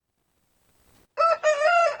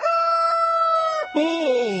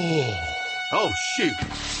Oh, shoot.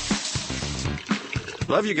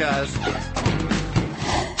 Love you guys.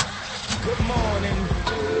 Good morning.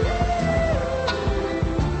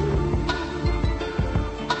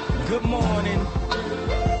 Good morning.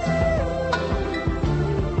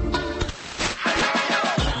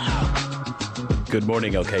 Good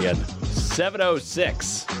morning, OKN.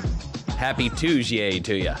 7:06. Happy Tuesday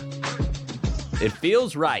to you. It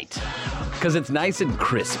feels right, because it's nice and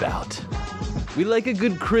crisp out. We like a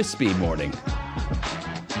good crispy morning.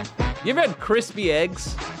 You ever had crispy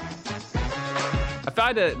eggs? I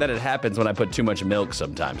find that it happens when I put too much milk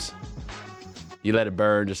sometimes. You let it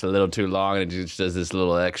burn just a little too long and it just does this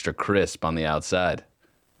little extra crisp on the outside.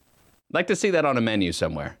 I'd like to see that on a menu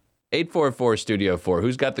somewhere. 844 Studio 4.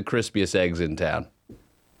 Who's got the crispiest eggs in town?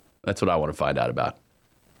 That's what I want to find out about.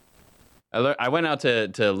 I went out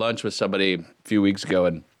to lunch with somebody a few weeks ago,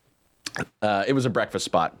 and it was a breakfast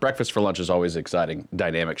spot. Breakfast for lunch is always exciting,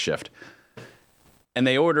 dynamic shift. And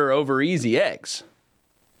they order over easy eggs.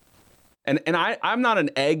 And I'm not an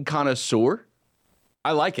egg connoisseur.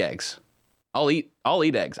 I like eggs. I'll eat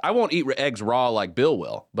eggs. I won't eat eggs raw like Bill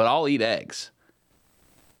will, but I'll eat eggs.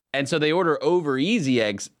 And so they order over easy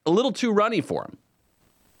eggs, a little too runny for them.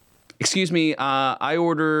 Excuse me, I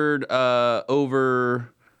ordered over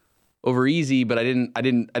easy, but I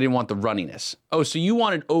didn't want the runniness. Oh, so you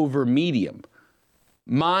wanted over medium.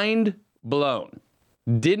 Mind blown.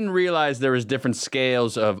 Didn't realize there was different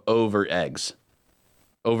scales of over eggs.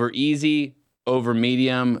 Over easy, over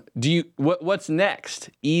medium. What's next?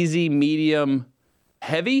 Easy, medium,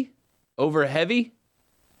 heavy? Over heavy?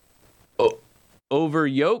 Over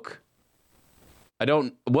yolk?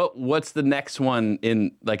 What's the next one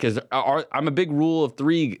in, like, I'm a big rules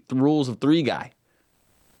of three guy.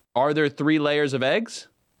 Are there 3 layers of eggs?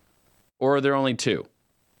 Or are there only 2?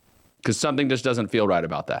 Because something just doesn't feel right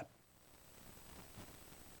about that.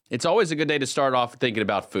 It's always a good day to start off thinking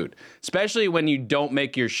about food, especially when you don't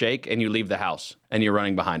make your shake and you leave the house and you're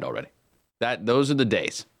running behind already. Those are the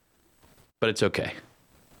days. But it's okay.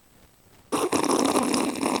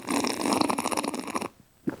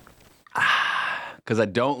 Because I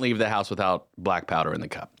don't leave the house without black powder in the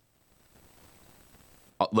cup.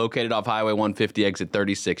 Located off Highway 150, exit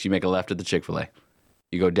 36, you make a left at the Chick-fil-A.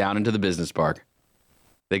 You go down into the business park.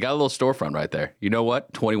 They got a little storefront right there. You know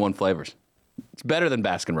what? 21 flavors. It's better than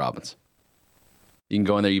Baskin-Robbins. You can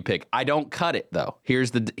go in there, you pick. I don't cut it, though.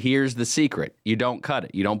 Here's the secret. You don't cut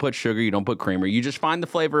it. You don't put sugar. You don't put creamer. You just find the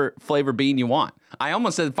flavor bean you want. I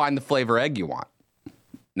almost said find the flavor egg you want.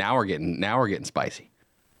 Now we're getting spicy.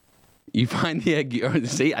 You find the egg.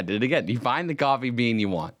 See, I did it again. You find the coffee bean you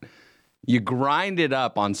want. You grind it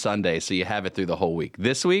up on Sunday so you have it through the whole week.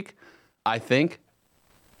 This week, I think.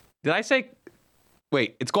 Did I say?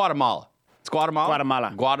 Wait, it's Guatemala. It's Guatemala?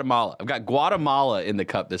 Guatemala. I've got Guatemala in the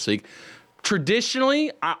cup this week.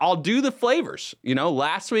 Traditionally, I'll do the flavors. You know,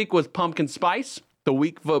 last week was pumpkin spice. The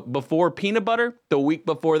week before, peanut butter. The week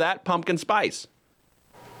before that, pumpkin spice.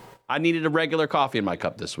 I needed a regular coffee in my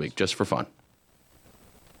cup this week, just for fun.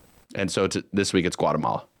 And so this week, it's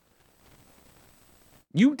Guatemala.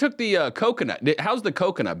 You took the coconut. How's the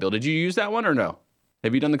coconut, Bill? Did you use that one or no?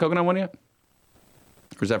 Have you done the coconut one yet?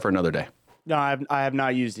 Or is that for another day? No, I have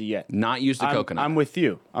not used it yet. Not used the coconut. I'm with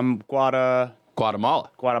you. I'm Guatemala.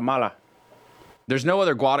 There's no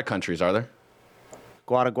other Guada countries, are there?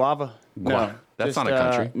 Guava? No. That's not a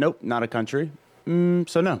country. Nope, not a country.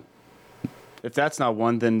 So no. If that's not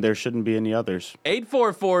one, then there shouldn't be any others.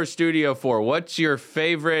 844 Studio 4. What's your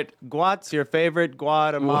favorite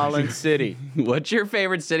Guatemalan city? What's your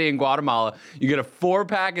favorite city in Guatemala? You get a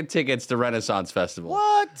 4-pack of tickets to Renaissance Festival.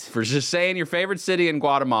 What? For just saying your favorite city in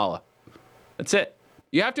Guatemala. That's it.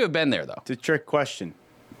 You have to have been there, though. It's a trick question.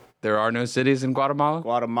 There are no cities in Guatemala?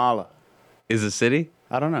 Guatemala. Is it a city?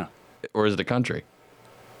 I don't know. Or is it a country?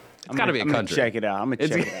 It's got to be a country. I'm going to check it out.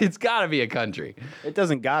 It's got to be a country. It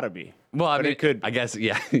doesn't got to be. Well, I mean, it could. I guess,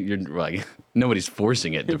 yeah. You're like, nobody's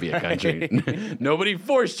forcing it to be a country. Nobody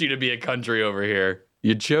forced you to be a country over here.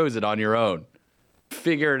 You chose it on your own.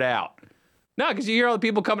 Figure it out. No, because you hear all the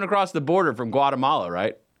people coming across the border from Guatemala,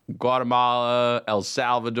 right? Guatemala, El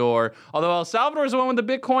Salvador. Although El Salvador is the one with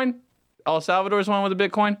the Bitcoin.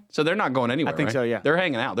 So they're not going anywhere. I think so, yeah. They're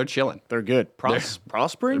hanging out. They're chilling. They're good.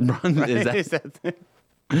 Prospering? Is that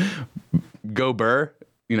go Burr?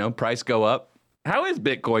 You know, price go up. How is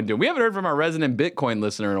Bitcoin doing? We haven't heard from our resident Bitcoin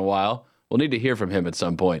listener in a while. We'll need to hear from him at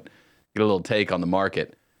some point. Get a little take on the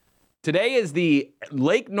market. Today is the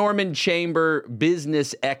Lake Norman Chamber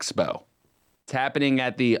Business Expo. It's happening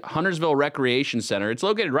at the Huntersville Recreation Center. It's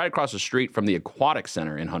located right across the street from the Aquatic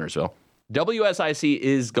Center in Huntersville. WSIC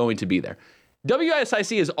is going to be there.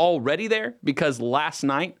 WSIC is already there because last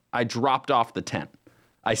night I dropped off the tent.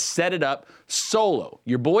 I set it up solo.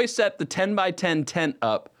 Your boy set the 10 by 10 tent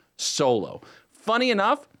up solo. Funny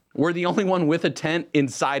enough, we're the only one with a tent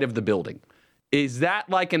inside of the building. Is that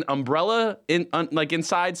like an umbrella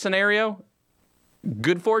inside scenario?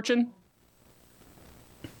 Good fortune?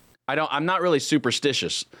 I'm not really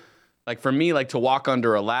superstitious. Like for me, like to walk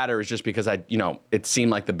under a ladder is just because it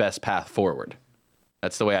seemed like the best path forward.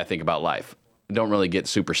 That's the way I think about life. I don't really get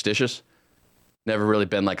superstitious. Never really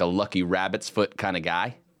been like a lucky rabbit's foot kind of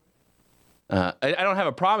guy. I don't have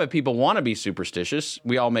a problem if people want to be superstitious.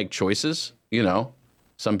 We all make choices,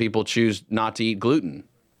 Some people choose not to eat gluten.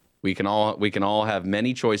 We can all have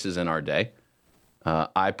many choices in our day.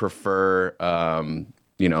 I prefer,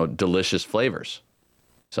 delicious flavors.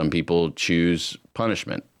 Some people choose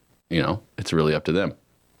punishment. It's really up to them.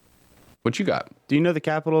 What you got? Do you know the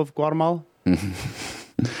capital of Guatemala?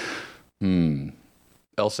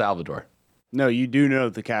 El Salvador. No, you do know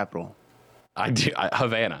the capital. I do.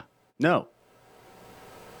 Havana. No.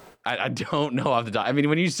 I don't know off the top. I mean,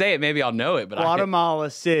 when you say it, maybe I'll know it. But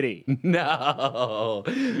Guatemala City. No.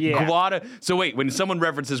 Yeah. So wait, when someone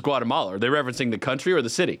references Guatemala, are they referencing the country or the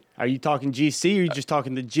city? Are you talking GC or are you just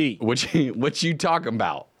talking the G? What you talking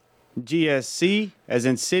about? GSC as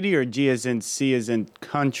in city or G as in C as in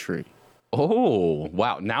country? Oh,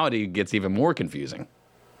 wow. Now it gets even more confusing.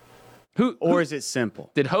 Or is it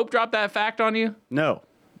simple? Did Hope drop that fact on you? No.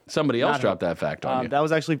 Somebody else dropped that fact on you. That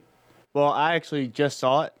was I actually just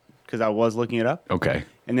saw it because I was looking it up. Okay.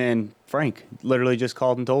 And then Frank literally just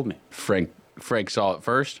called and told me. Frank saw it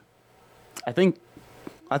first? I think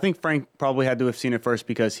Frank probably had to have seen it first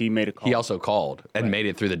because he made a call. He also called and made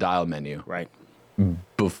it through the dial menu. Right.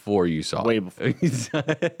 Before you saw Way it. before.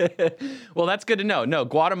 Well, that's good to know. No,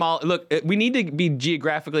 Guatemala, look, we need to be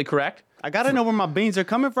geographically correct. I got to know where my beans are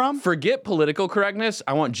coming from. Forget political correctness.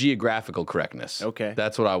 I want geographical correctness. Okay.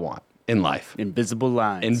 That's what I want in life. Invisible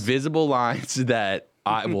lines. Invisible lines that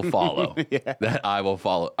I will follow. Yeah. That I will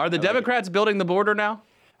follow. Are the Democrats building the border now?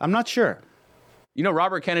 I'm not sure.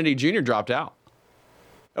 Robert Kennedy Jr. dropped out.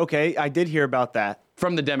 Okay, I did hear about that.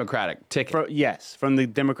 From the Democratic ticket. Yes, from the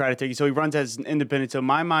Democratic ticket. So he runs as an independent. So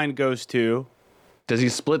my mind goes to... Does he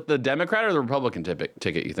split the Democrat or the Republican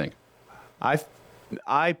ticket, you think?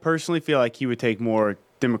 I personally feel like he would take more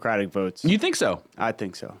Democratic votes. You think so? I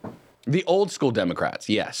think so. The old school Democrats,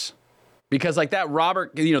 yes. Because like that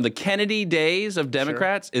the Kennedy days of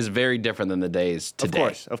Democrats is very different than the days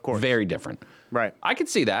today. Of course. Very different. Right. I could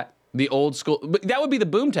see that. The old school, but that would be the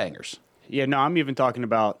boomtangers. Yeah, no, I'm even talking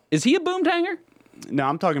about... Is he a boomtanger? No,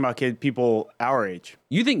 I'm talking about people our age.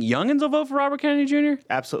 You think youngins will vote for Robert Kennedy Jr.?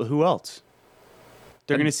 Absolutely. Who else?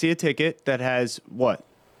 They're going to see a ticket that has what?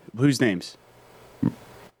 Whose names?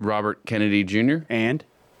 Robert Kennedy Jr. And?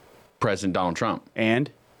 President Donald Trump.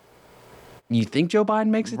 And? You think Joe Biden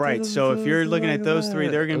makes it? Right. So if you're looking at those three,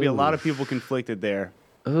 there are going to be a lot of people conflicted there.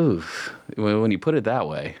 Ooh. When you put it that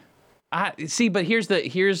way. But here's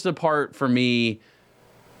the part for me.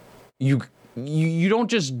 You don't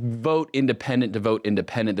just vote independent to vote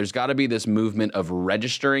independent. There's got to be this movement of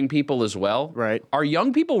registering people as well. Right. Are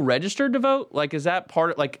young people registered to vote? Like, is that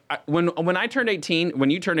part of, like, when I turned 18, when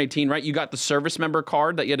you turned 18, right, you got the service member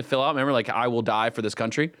card that you had to fill out. Remember, like, I will die for this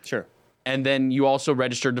country. Sure. And then you also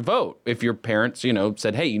registered to vote if your parents,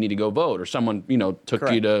 said, hey, you need to go vote, or someone, took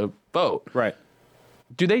Correct. you to vote. Right.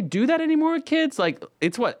 Do they do that anymore with kids? Like,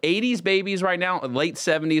 it's what, 80s babies right now, late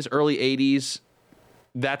 70s, early 80s.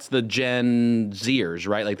 That's the Gen Zers,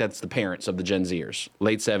 right? Like, that's the parents of the Gen Zers,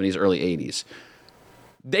 late 70s, early 80s.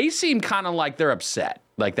 They seem kind of like they're upset,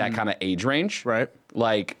 like that kind of age range. Right.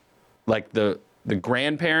 Like the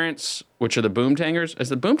grandparents, which are the boomtangers. Is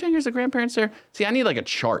the boomtangers the grandparents there? See, I need like a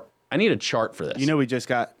chart. I need a chart for this. We just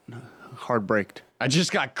got hard braked. I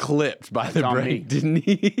just got clipped by the on me. break, didn't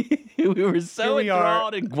he? We were so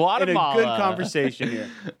enthralled in Guatemala. In a good conversation here.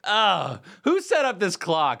 Who set up this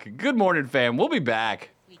clock? Good morning, fam. We'll be back.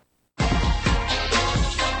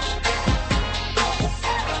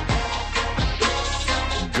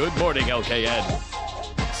 Good morning, LKN.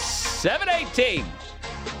 7:18.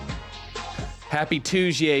 Happy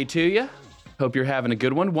Tuesday to you. Hope you're having a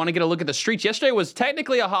good one. Want to get a look at the streets. Yesterday was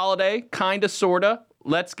technically a holiday, kind of, sort of.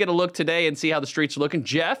 Let's get a look today and see how the streets are looking.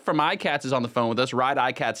 Jeff from iCats is on the phone with us.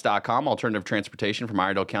 RideICats.com, alternative transportation from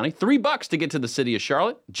Iredell County. $3 to get to the city of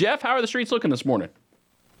Charlotte. Jeff, how are the streets looking this morning?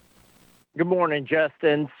 Good morning,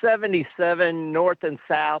 Justin. 77 north and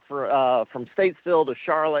south from Statesville to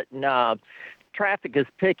Charlotte. And traffic is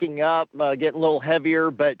picking up, getting a little heavier,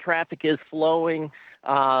 but traffic is flowing.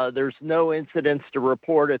 There's no incidents to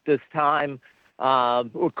report at this time.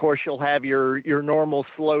 Of course, you'll have your normal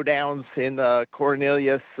slowdowns in the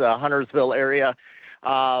Cornelius, Huntersville area.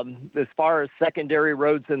 As far as secondary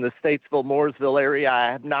roads in the Statesville, Mooresville area,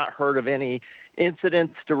 I have not heard of any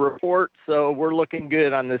incidents to report, so we're looking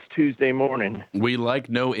good on this Tuesday morning. We like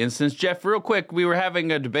no incidents. Jeff, real quick, we were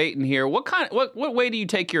having a debate in here. What way do you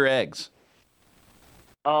take your eggs?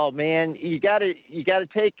 Oh man, you gotta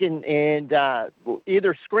take and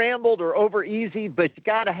either scrambled or over easy, but you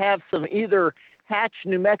gotta have some either Hatch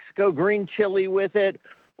New Mexico green chili with it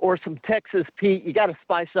or some Texas Pete. You gotta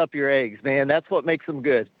spice up your eggs, man. That's what makes them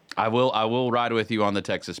good. I will ride with you on the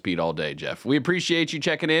Texas Pete all day, Jeff. We appreciate you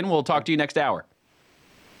checking in. We'll talk to you next hour.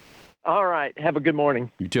 All right, have a good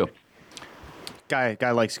morning. You too. Guy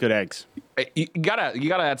likes good eggs. You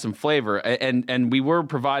gotta add some flavor, and we were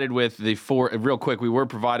provided with the four. Real quick, we were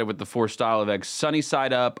provided with the 4 style of eggs: sunny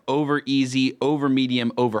side up, over easy, over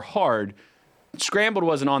medium, over hard. Scrambled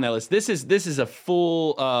wasn't on that list. This is a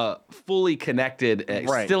fully connected egg,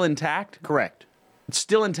 Right. Still intact. Correct.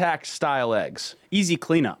 Still intact style eggs. Easy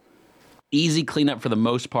cleanup. Easy cleanup for the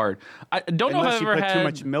most part. I don't know if Unless I've you ever put had too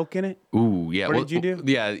much milk in it. Ooh, yeah. What did you do?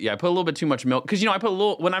 Yeah. I put a little bit too much milk because I put a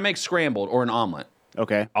little when I make scrambled or an omelet.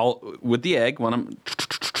 Okay. With the egg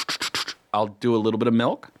I'll do a little bit of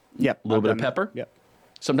milk. Yep. A little bit of pepper. Yep.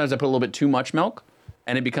 Sometimes I put a little bit too much milk,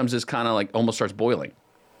 and it becomes this kind of like almost starts boiling,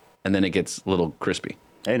 and then it gets a little crispy.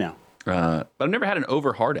 Hey now. But I've never had an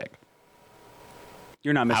over hard egg.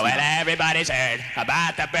 You're not missing out. everybody's heard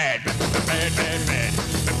about the bird. The bird's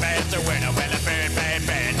a winner. Well, a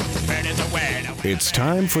bird is a winner. It's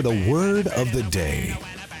time for the word of the day.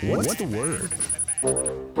 What's the word?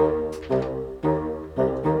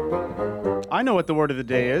 I know what the word of the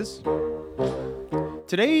day is.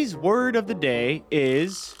 Today's word of the day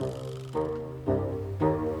is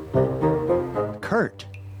Kurt.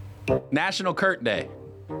 National Kurt Day.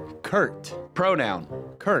 Kurt. Pronoun.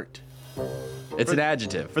 Kurt. It's an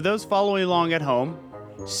adjective. For those following along at home,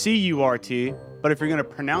 C-U-R-T, but if you're going to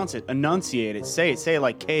pronounce it, enunciate it, say it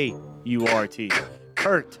like K-U-R-T.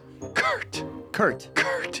 Kurt. Kurt. Kurt.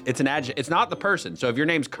 Kurt. It's an adjective. It's not the person. So if your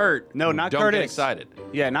name's Kurt, No, not don't Curtis. get excited.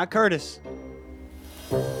 Yeah, not Curtis.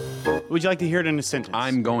 Would you like to hear it in a sentence?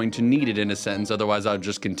 I'm going to need it in a sentence, otherwise I'll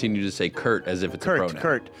just continue to say Kurt as if it's a pronoun.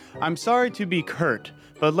 Kurt. I'm sorry to be curt,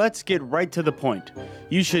 but let's get right to the point.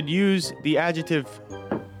 You should use the adjective.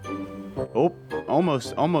 Oh,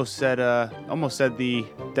 almost said the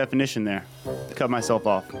definition there. Cut myself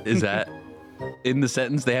off. Is that in the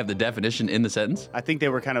sentence? They have the definition in the sentence? I think they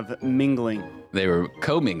were kind of mingling. They were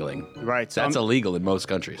commingling. Right. So That's illegal in most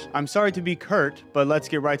countries. I'm sorry to be curt, but let's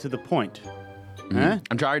get right to the point. Huh?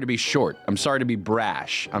 I'm sorry to be short. I'm sorry to be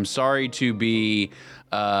brash. I'm sorry to be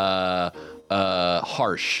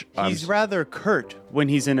harsh. He's rather curt when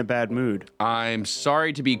he's in a bad mood. I'm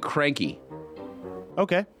sorry to be cranky.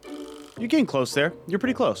 Okay. You're getting close there. You're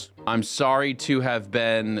pretty close. I'm sorry to have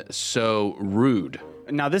been so rude.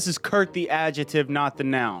 Now, this is curt the adjective, not the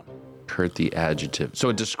noun. Kurt the adjective. So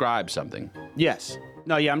it describes something. Yes.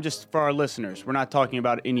 No, yeah, I'm just, for our listeners, we're not talking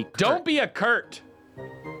about any curt. Don't be a Kurt.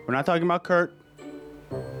 We're not talking about curt.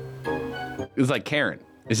 It's like Karen.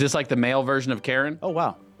 Is this like the male version of Karen? Oh,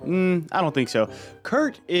 wow. I don't think so.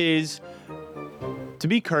 Curt is, to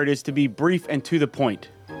be curt is to be brief and to the point.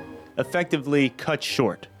 Effectively cut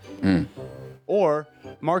short. Or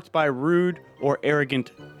marked by rude or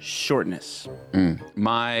arrogant shortness.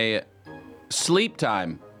 My sleep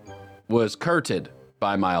time was curted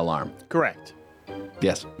by my alarm. Correct.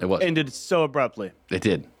 Yes, it was. Ended so abruptly. It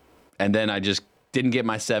did. And then I just didn't get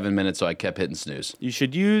my 7 minutes, so I kept hitting snooze. You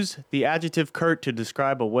should use the adjective curt to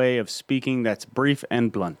describe a way of speaking that's brief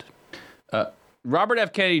and blunt. Robert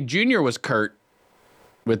F. Kennedy Jr. was curt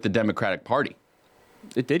with the Democratic Party.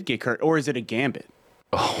 It did get curt. Or is it a gambit?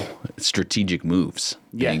 Oh, strategic moves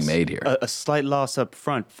being Yes. made here. A slight loss up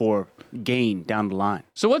front for gain down the line.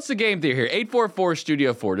 So what's the game theory here? 844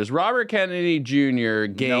 Studio 4. Does Robert Kennedy Jr.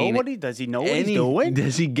 gain Does he know what he's doing?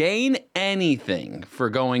 Does he gain anything for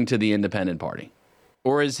going to the Independent Party?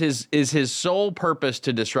 Or is his sole purpose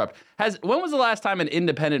to disrupt? When was the last time an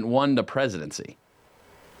independent won the presidency?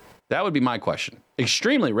 That would be my question.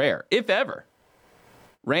 Extremely rare, if ever.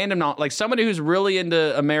 Random, like somebody who's really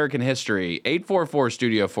into American history. 844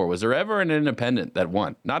 Studio 4. Was there ever an independent that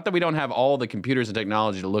won? Not that we don't have all the computers and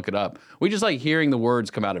technology to look it up. We just like hearing the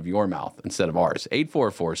words come out of your mouth instead of ours.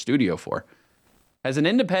 844 Studio 4. Has an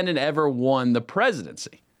independent ever won the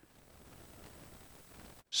presidency?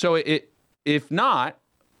 So if not,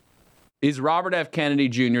 is Robert F. Kennedy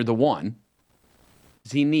Jr. the one?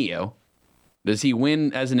 Is he Neo? Does he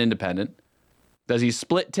win as an independent? Does he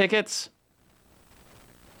split tickets?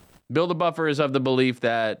 Bill the Buffer is of the belief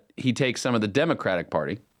that he takes some of the Democratic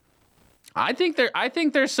Party. I think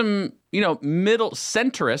there's some, middle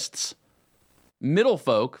centrists, middle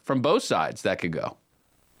folk from both sides that could go.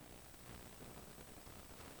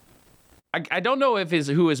 I don't know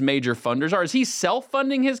who his major funders are. Is he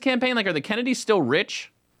self-funding his campaign? Like, are the Kennedys still rich?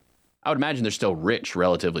 I would imagine they're still rich,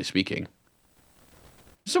 relatively speaking.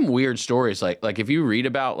 Some weird stories, like if you read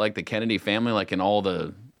about like the Kennedy family, like in all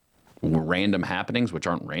the random happenings, which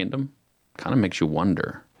aren't random, kind of makes you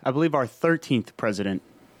wonder. I believe our 13th president,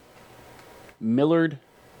 Millard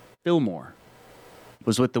Fillmore,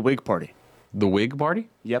 was with the Whig Party. The Whig Party?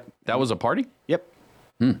 Yep. That was a party? Yep.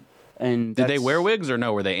 And Did they wear wigs or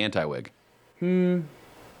no? Were they anti-wig? I'd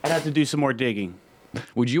have to do some more digging.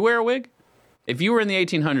 Would you wear a wig? If you were in the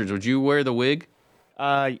 1800s, would you wear the wig?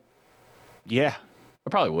 Yeah. I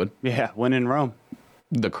probably would. Yeah. When in Rome.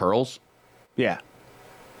 The curls? Yeah.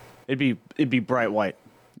 It'd be bright white.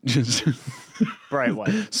 Just Bright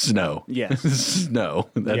white. snow. Yes. Snow.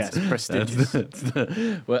 Yes, prestigious.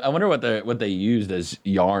 Well, I wonder what they used as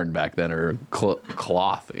yarn back then, or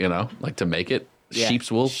cloth, like to make it. Yeah.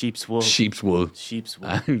 Sheep's wool? Sheep's wool. Sheep's wool. Sheep's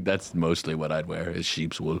wool. That's mostly what I'd wear is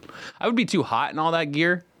sheep's wool. I would be too hot in all that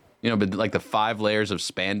gear. But like the 5 layers of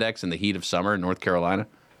spandex in the heat of summer in North Carolina.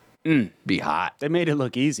 Be hot. They made it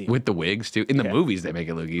look easy. With the wigs, too. In the Yeah. movies, they make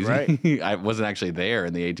it look easy. Right. I wasn't actually there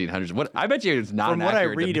in the 1800s. I bet you it's not From an what I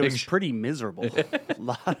accurate read, it was depiction. pretty miserable. A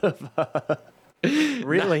lot of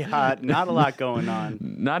really hot, not a lot going on.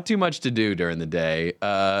 Not too much to do during the day.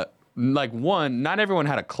 Not everyone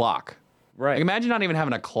had a clock. Right. Like, imagine not even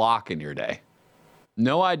having a clock in your day.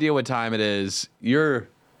 No idea what time it is. All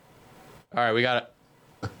right, we got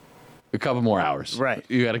a couple more hours. Right.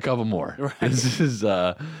 You got a couple more. Right. This is,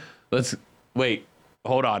 wait,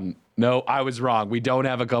 hold on. No, I was wrong. We don't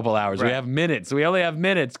have a couple hours. We Right. have minutes. We only have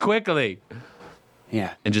minutes. Quickly.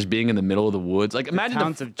 Yeah. And just being in the middle of the woods. Like, imagine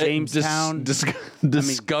towns of Jamestown.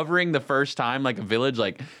 discovering the first time, like a village,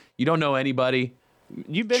 like you don't know anybody.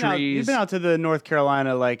 You've been trees. out to the North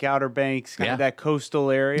Carolina, like Outer Banks, kind Yeah. of that coastal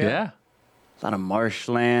area. Yeah. A lot of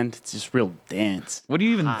marshland. It's just real dense. What do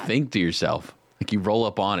you even think to yourself? Like, you roll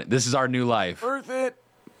up on it. This is our new life. Worth it.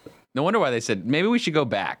 No wonder why they said maybe we should go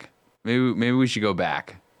back. Maybe we should go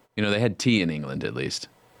back. They had tea in England at least.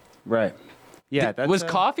 Right. Yeah. That's, Was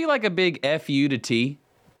coffee like a big FU to tea?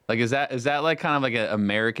 Like, is that like kind of like an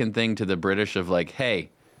American thing to the British of like,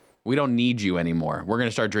 hey, we don't need you anymore. We're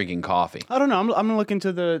gonna start drinking coffee. I don't know. I'm gonna look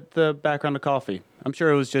into the background of coffee. I'm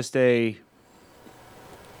sure it was just a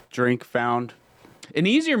drink found. An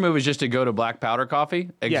easier move is just to go to Black Powder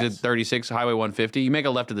Coffee, exit Yes. 36, Highway 150. You make a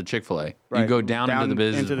left at the Chick-fil-A. You Right. go down into the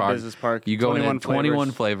business park. You go in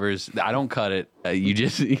 21 flavors. I don't cut it. You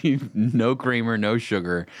just no creamer, no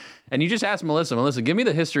sugar. And you just ask Melissa, give me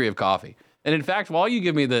the history of coffee. And in fact, while you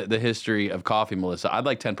give me the history of coffee, Melissa, I'd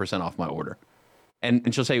like 10% off my order.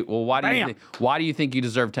 And she'll say, well, why do you think you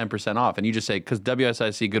deserve 10% off? And you just say, because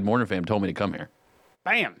WSIC Good Morning Fam told me to come here.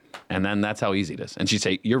 Bam. And then that's how easy it is. And she'd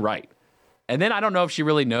say, you're right. And then I don't know if she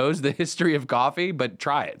really knows the history of coffee, but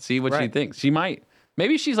try it. See what she Right. thinks. She might.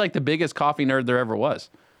 Maybe she's like the biggest coffee nerd there ever was.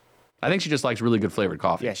 I think she just likes really good flavored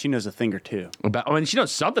coffee. Yeah, she knows a thing or two. She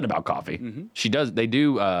knows something about coffee. She does. They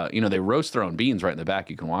do, they roast their own beans right in the back.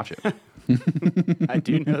 You can watch it. I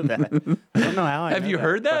do know that. I don't know how I Have know you that.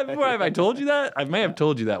 heard that before? Have I told you that? I may have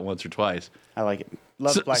told you that once or twice. I like it.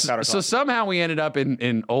 Love black powder coffee. So somehow we ended up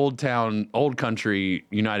in old country,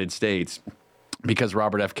 United States, because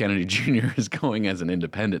Robert F. Kennedy Jr. is going as an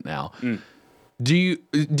independent now.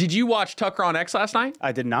 Did you watch Tucker on X last night?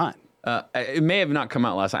 I did not. It may have not come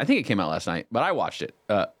out last night. I think it came out last night, but I watched it.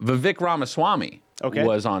 Vivek Ramaswamy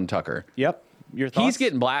was on Tucker. Yep. Your thoughts? He's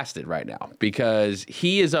getting blasted right now because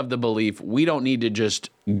he is of the belief we don't need to just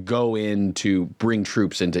go in to bring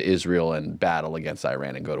troops into Israel and battle against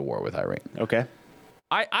Iran and go to war with Iran. Okay.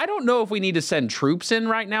 I don't know if we need to send troops in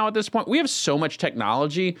right now at this point. We have so much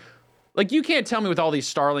technology. Like, you can't tell me with all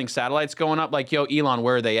these Starlink satellites going up, like, yo, Elon,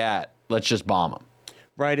 where are they at? Let's just bomb them.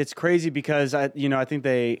 Right. It's crazy because I think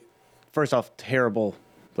they, first off, terrible.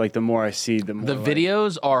 Like, the more I see, the more The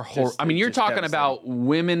videos are horrible. I mean, you're just talking about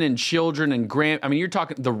women and children and you're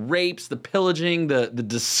talking the rapes, the pillaging, the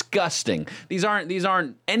disgusting. These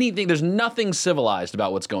aren't anything. There's nothing civilized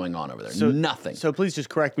about what's going on over there. Nothing. So please just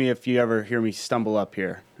correct me if you ever hear me stumble up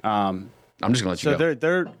here. I'm just gonna let you So go.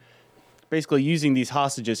 they're basically using these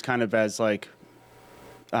hostages kind of as like,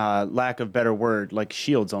 lack of better word, like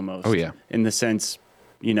shields almost. Oh, yeah. In the sense,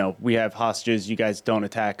 we have hostages. You guys don't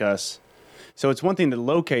attack us. So it's one thing to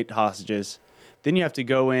locate hostages. Then you have to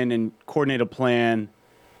go in and coordinate a plan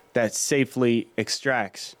that safely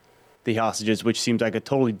extracts the hostages, which seems like a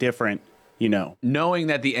totally different, you know. Knowing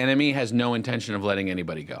that the enemy has no intention of letting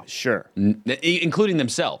anybody go, Sure. including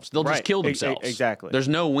themselves. They'll just Right. kill themselves. Exactly. There's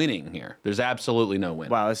no winning here. There's absolutely no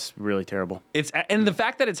winning. Wow, that's really terrible. And the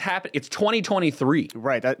fact that it's happened, it's 2023.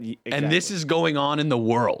 Right. Exactly. And this is going on in the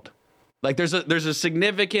world. Like there's a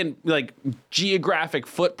significant like geographic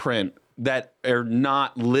footprint that are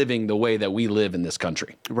not living the way that we live in this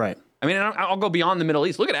country. Right. I mean, I'll go beyond the Middle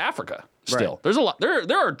East. Look at Africa. Still, Right. there's a lot.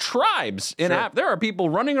 There are tribes in Sure. There are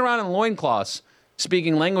people running around in loincloths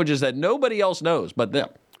speaking languages that nobody else knows but them.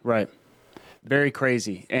 Right. Very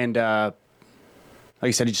crazy. And like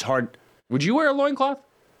you said, it's just hard. Would you wear a loincloth?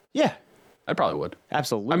 Yeah. I probably would.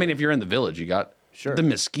 Absolutely. I mean, if you're in the village, you got Sure. the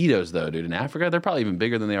mosquitoes, though, dude. In Africa, they're probably even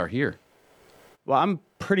bigger than they are here. well, I'm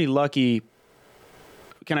pretty lucky.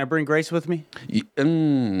 Can I bring Grace with me? You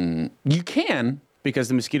can. Because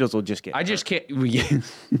the mosquitoes will just get. I just can't.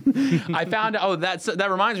 I found out. Oh,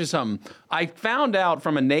 that reminds me of something. I found out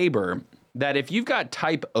from a neighbor that if you've got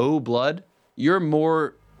type O blood, you're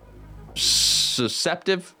more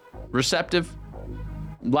receptive,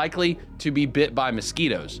 likely to be bit by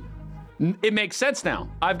mosquitoes. It makes sense now.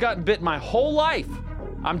 I've gotten bit my whole life.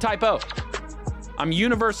 I'm type O. I'm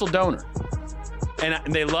universal donor,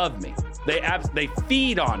 and they love me. They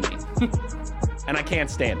feed on me, and I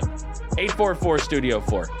can't stand them. 844 Studio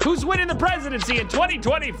 4. Who's winning the presidency in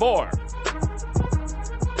 2024?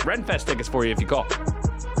 Renfest tickets for you if you call.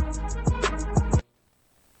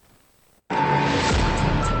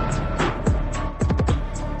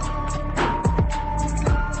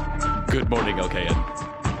 Good morning, LKN.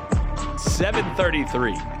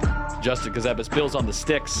 7:33. Justin Kazebis, Bills on the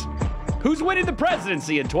sticks. Who's winning the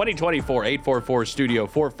presidency in 2024? 844 Studio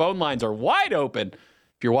 4. Phone lines are wide open.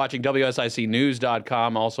 If you're watching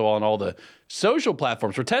WSICnews.com, also on all the social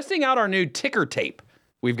platforms, we're testing out our new ticker tape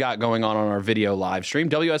we've got going on our video live stream.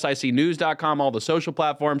 WSICnews.com, all the social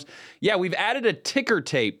platforms. Yeah, we've added a ticker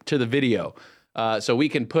tape to the video, so we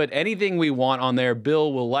can put anything we want on there.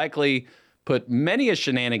 Bill will likely put many a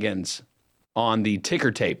shenanigans on the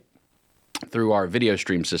ticker tape through our video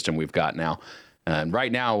stream system we've got now. And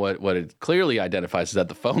right now, what it clearly identifies is that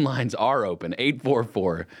the phone lines are open.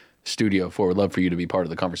 844 Studio 4. We'd love for you to be part of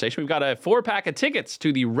the conversation. We've got a 4-pack of tickets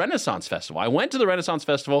to the Renaissance Festival. I went to the Renaissance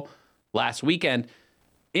Festival last weekend.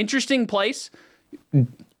 Interesting place.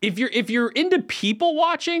 If you're into people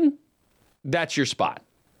watching, that's your spot.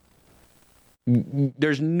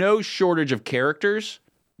 There's no shortage of characters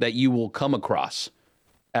that you will come across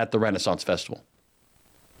at the Renaissance Festival.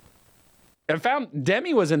 I found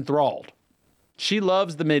Demi was enthralled. She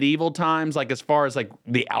loves the medieval times, like as far as like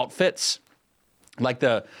the outfits. Like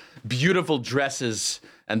the beautiful dresses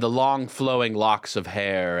and the long flowing locks of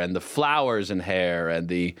hair and the flowers in hair and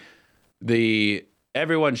the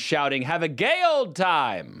everyone shouting, "Have a gay old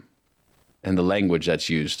time!" And the language that's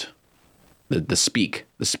used, the speak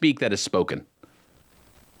that is spoken.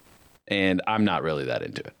 And I'm not really that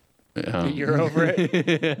into it. You're over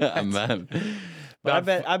it. But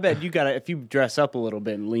I bet you gotta, if you dress up a little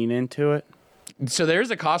bit and lean into it. So there's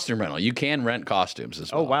a costume rental. You can rent costumes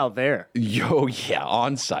as well. Oh wow, there. Yo, yeah,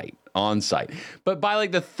 on site. But by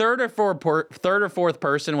like the third or fourth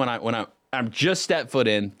person, when I'm just stepped foot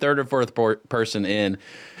in, third or fourth person in.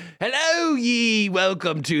 Hello, ye,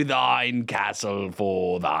 welcome to thine castle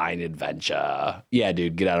for thine adventure. Yeah,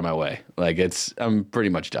 dude, get out of my way. Like I'm pretty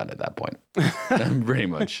much done at that point. I'm pretty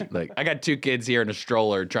much like, I got 2 kids here in a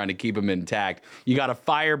stroller trying to keep them intact. You got a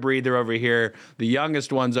fire breather over here. The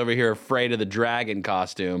youngest one's over here afraid of the dragon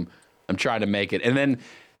costume. I'm trying to make it. And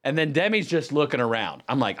then Demi's just looking around.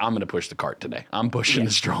 I'm like, I'm going to push the cart today. I'm pushing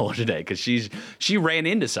the stroller today because she ran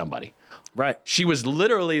into somebody. Right. She was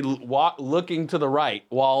literally looking to the right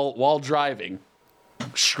while driving.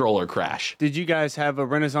 Stroller crash. Did you guys have a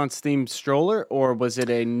Renaissance themed stroller, or was it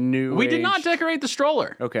a new? We did not decorate the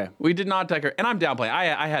stroller. Okay. We did not decorate, and I'm downplaying.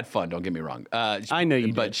 I had fun. Don't get me wrong. I know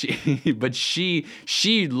you but did.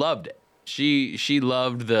 she loved it. She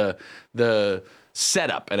loved the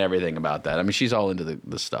setup and everything about that. I mean, she's all into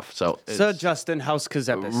the stuff. So Justin House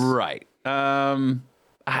Kazepis. right.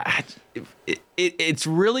 It's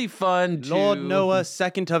really fun to Lord Noah,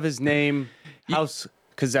 second of his name, House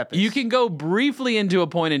Kazepis. You can go briefly into a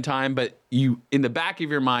point in time, but you, in the back of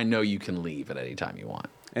your mind, know you can leave at any time you want.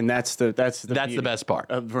 And that's the That's the best part.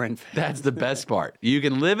 of Renfest. That's the best part. You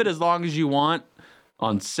can live it as long as you want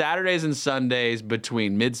on Saturdays and Sundays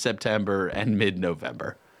between mid-September and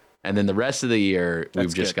mid-November. And then the rest of the year,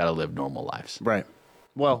 we've just got to live normal lives. Right.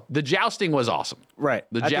 Well, The jousting was awesome. right.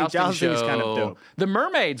 The I think jousting was show. kind of dope. The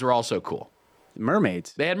mermaids were also cool.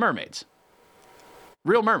 Mermaids. They had mermaids.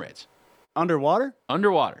 Real mermaids. Underwater?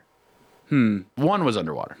 Underwater. One was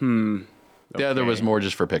underwater. The other was more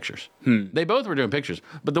just for pictures. They both were doing pictures,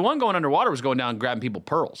 but the one going underwater was going down and grabbing people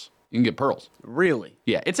pearls. You can get pearls. Really?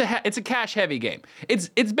 Yeah, it's a cash heavy game. It's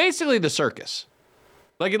basically the circus.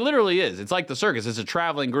 Like, it literally is. It's like the circus. It's a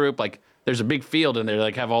traveling group. Like, there's a big field and they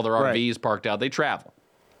like have all their RVs parked out. They travel.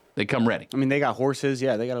 They come ready. I mean, they got horses.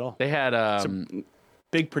 Yeah, they got it all. They had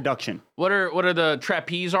Big production. what are the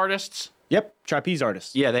trapeze artists? Yep, trapeze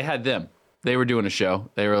artists. Yeah, they had them. They were doing a show.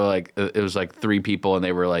 They were like, it was like 3 people, and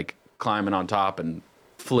they were like climbing on top and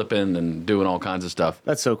flipping and doing all kinds of stuff.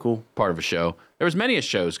 That's so cool. Part of a show. There was many a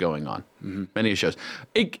shows going on. Many a shows.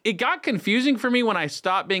 It got confusing for me when I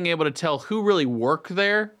stopped being able to tell who really worked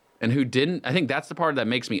there and who didn't. I think that's the part that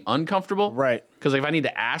makes me uncomfortable. Right. Because if I need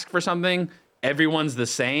to ask for something, everyone's the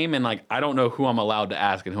same, and like I don't know who I'm allowed to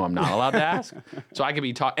ask and who I'm not allowed to ask. So I could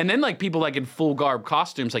be taught. And then like people like in full garb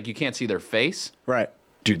costumes, like you can't see their face. Right.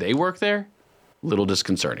 Do they work there? Little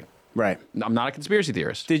disconcerting. Right. I'm not a conspiracy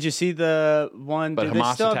theorist, Did you see the one? but did they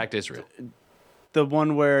Hamas still have attacked Israel. the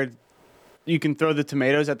one where you can throw the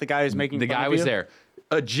tomatoes at the guy who's making The fun guy of was you? there.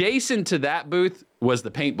 Adjacent to that booth was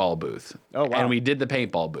the paintball booth. Oh, wow. And we did the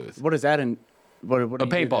paintball booth. What is that in? What A do you do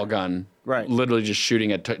paintball there? gun. Right. Literally just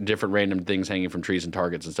shooting at different random things hanging from trees and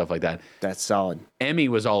targets and stuff like that. That's solid. Emmy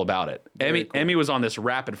was all about it. Emmy was on this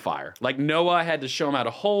rapid fire. Like Noah had to show him how to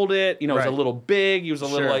hold it. You know, it was a Right. little big. He was a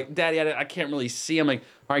little Sure. like, Daddy, I can't really see. I'm like,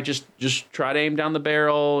 all right, just try to aim down the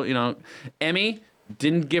barrel. You know, Emmy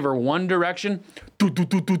didn't give her one direction.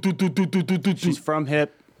 She's from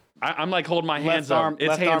hip. I'm like holding my hands arm- up. It's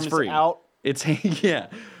left hands arm is free. out. It's yeah.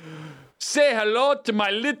 Say hello to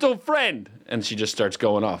my little friend, and she just starts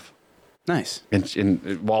going off, Nice.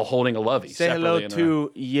 and while holding a lovey. Say hello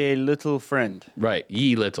to ye little friend. right,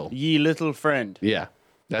 ye little. Ye little friend. Yeah,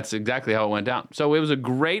 that's exactly how it went down. So it was a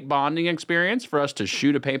great bonding experience for us to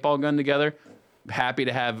shoot a paintball gun together. Happy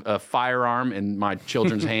to have a firearm in my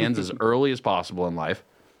children's hands as early as possible in life.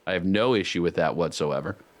 I have no issue with that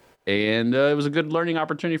whatsoever. And it was a good learning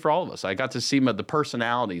opportunity for all of us. I got to see the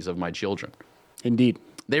personalities of my children. Indeed.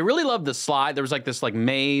 They really loved the slide. There was like this like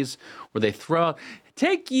maze where they throw out,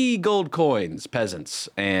 take ye gold coins, peasants.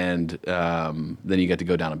 And then you get to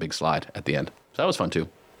go down a big slide at the end. So that was fun too.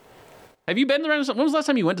 Have you been to the Renaissance? When was the last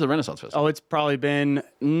time you went to the Renaissance Festival? Oh, it's probably been.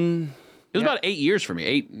 It was about 8 years for me.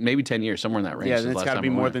 8, maybe 10 years, somewhere in that range. Yeah, since the it's last got to time be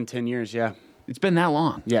I more went. than 10 years. Yeah. It's been that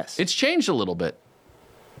long. Yes. It's changed a little bit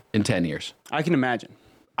in 10 years. I can imagine.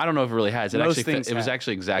 I don't know if it really has. It Most actually things it was have.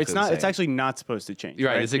 actually exactly It's the not. same. It's actually not supposed to change. You're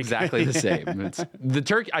right. It's exactly the same. It's, the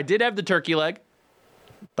turkey. I did have the turkey leg.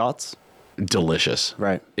 Thoughts? Delicious.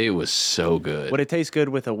 Right. It was so good. Would it taste good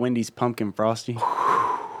with a Wendy's pumpkin frosty?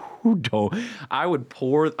 Don't. I would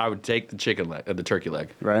take the chicken leg, the turkey leg,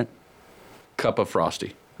 Right. cup of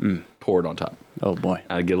frosty, pour it on top. Oh boy.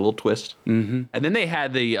 I'd get a little twist. Mm-hmm. And then they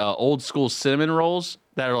had the old school cinnamon rolls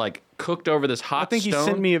that are like cooked over this hot I think you stone.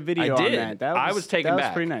 sent me a video I on did. that. That I was- was taken that was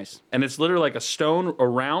back. pretty nice. And it's literally like a stone, a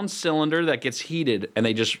round cylinder that gets heated, and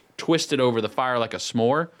they just twist it over the fire like a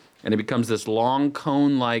s'more, and it becomes this long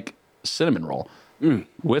cone-like cinnamon roll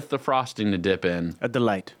with the frosting to dip in. A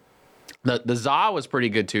delight. The za was pretty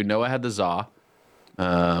good too. Noah had the za.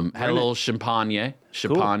 Had a little champagne, a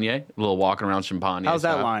little walking around champagne. How's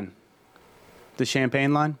that style. line? The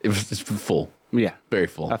champagne line? It was just full, Yeah. very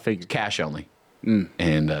full. I figured. Cash only.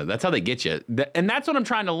 And that's how they get you. And that's what I'm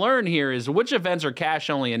trying to learn here is which events are cash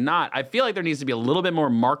only and not. I feel like there needs to be a little bit more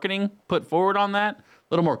marketing put forward on that, a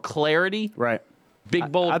little more clarity. Right. Big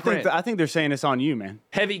bold print. I think they're saying it's on you, man.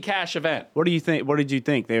 Heavy cash event. What do you think? What did you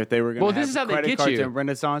think they were going to? Well, this is how they credit get cards you. in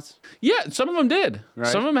Renaissance. Yeah, some of them did. Right.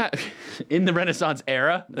 Some of them had, in the Renaissance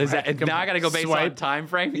era. Is that, now I got to go based on Swipe. time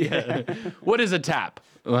frame. Yeah. What is a tap?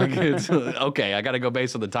 Like it's, okay, I got to go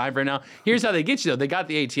based on the time frame now. Here's how they get you though. They got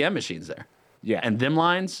the ATM machines there, Yeah. and them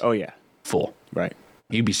lines oh yeah. full. Right.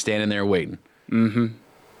 You'd be standing there waiting. Mm-hmm.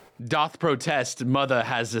 Doth protest, mother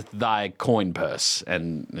haseth thy coin purse.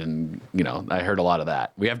 And you know, I heard a lot of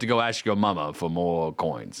that. We have to go ask your mama for more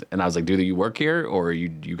coins. And I was like, do you work here or you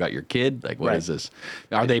got your kid? Like, what is Right. this?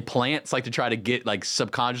 Are they plants like to try to get, like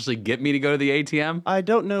subconsciously get me to go to the ATM? I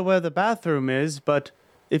don't know where the bathroom is, but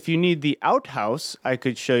if you need the outhouse, I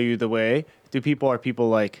could show you the way. Are people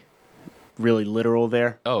like really literal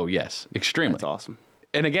there? Oh, yes, extremely. That's awesome.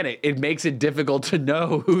 And again, it makes it difficult to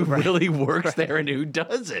know who really works there and who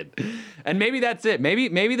doesn't. And maybe that's it.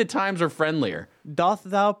 Maybe the times are friendlier. Doth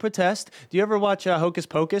thou protest? Do you ever watch Hocus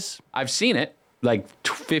Pocus? I've seen it like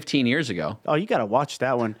 15 years ago. Oh, you got to watch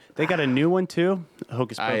that one. They got a new one too.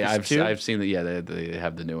 Hocus Pocus 2. I've seen that. Yeah, they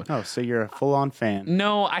have the new one. Oh, so you're a full-on fan.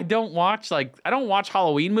 No, I don't watch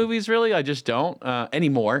Halloween movies really. I just don't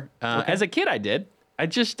anymore. As a kid, I did. I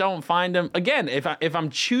just don't find them. Again, if I'm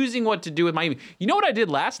choosing what to do with my evening, you know what I did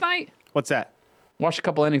last night? What's that? Watched a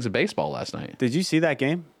couple innings of baseball last night. Did you see that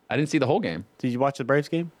game? I didn't see the whole game. Did you watch the Braves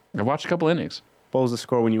game? I watched a couple innings. What was the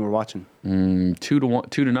score when you were watching? 2-1,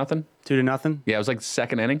 2-0. 2-0. Yeah, it was like the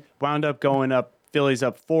second inning. Wound up going up. Phillies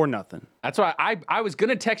up 4-0. That's why I was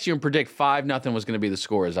gonna text you and predict 5-0 was gonna be the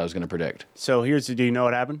score as I was gonna predict. So do you know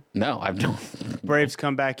what happened? No, I don't. Braves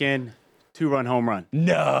come back in, 2-run home run.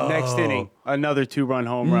 No. Next inning, another 2-run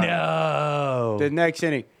home run. No. The next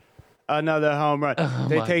inning, another home run.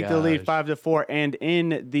 They my take the lead gosh. 5-4, and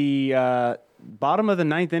in the bottom of the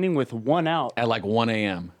ninth inning with one out. At like 1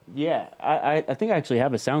 a.m. Yeah, I think I actually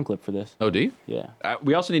have a sound clip for this. Oh, do you? Yeah.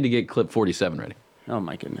 We also need to get clip 47 ready. Oh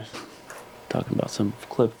my goodness. Talking about some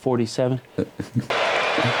clip 47. He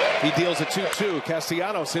deals a 2-2.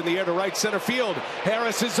 Castellanos in the air to right center field.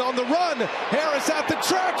 Harris is on the run. Harris at the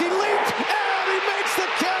track. He leaps and he makes the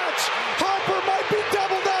catch. Harper might be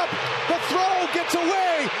doubled up. The throw gets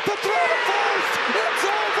away. The throw to first. It's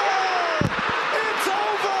over. It's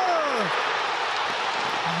over.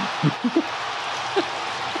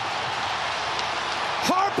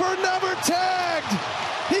 Harper never tagged.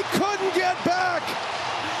 He couldn't get back.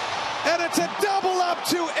 And it's a double up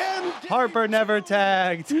to end. Harper never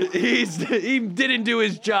tagged. He didn't do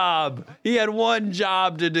his job. He had one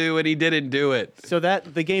job to do and he didn't do it. So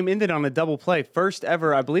the game ended on a double play. First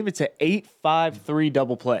ever, I believe it's an 8-5-3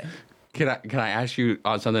 double play. Can I ask you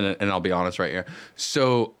on something, and I'll be honest right here.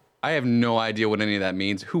 So I have no idea what any of that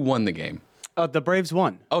means. Who won the game? The Braves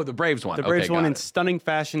won. Oh, the Braves won. The Braves Okay, won got in it. stunning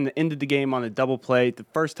fashion. Ended the game on a double play. The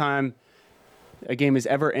first time a game has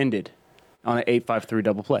ever ended on an 8-5-3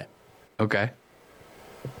 double play. Okay.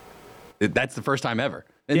 That's the first time ever.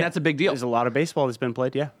 And Yeah. that's a big deal. There's a lot of baseball that's been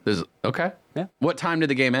played. Yeah. Okay. Yeah. What time did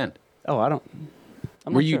the game end? Oh, I'm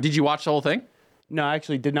Were not you? sure. Did you watch the whole thing? No, I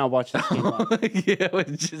actually did not watch this game live, Yeah, it was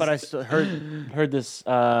just, but I heard this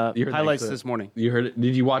You heard that highlights clip. this morning. You heard it?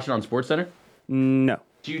 Did you watch it on SportsCenter? No.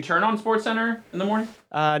 Do you turn on SportsCenter in the morning?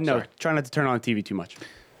 No. Sorry. Try not to turn on TV too much.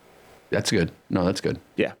 That's good. No, that's good.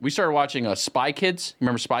 Yeah. We started watching Spy Kids.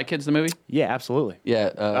 Remember Spy Kids, the movie? Yeah, absolutely.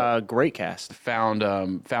 Yeah. Great cast. Found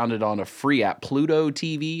it on a free app, Pluto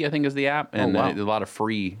TV, I think is the app, and wow. there's a lot of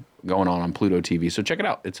free going on Pluto TV. So check it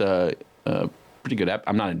out. It's a pretty good app.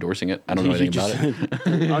 I'm not endorsing it. I don't know anything about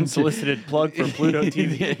it. Unsolicited plug for Pluto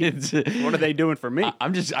TV. What are they doing for me?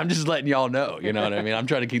 I'm just letting y'all know. You know what I mean? I'm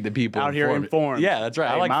trying to keep the people Out here informed. Yeah, that's right.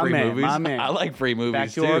 I Hey, like my free man, movies. my man. I like free movies Back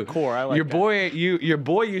to too. our core. I like your that. Your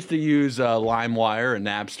boy used to use LimeWire and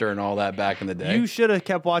Napster and all that back in the day. You should have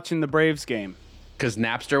kept watching the Braves game. Because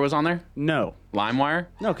Napster was on there. No. LimeWire.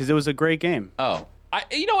 No, because it was a great game. Oh,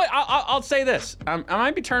 you know what? I'll say this. I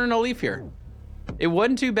might be turning a leaf here. It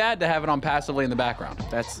wasn't too bad to have it on passively in the background,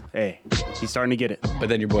 He's starting to get it. but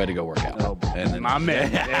then your boy had to go work out. Oh, and then, my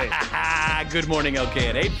man. Hey. Good morning,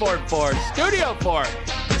 LKN 844 Studio 4.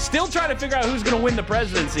 Still trying to figure out who's going to win the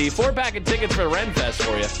presidency. 4-pack of tickets for Renfest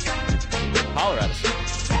for you. Holler at us.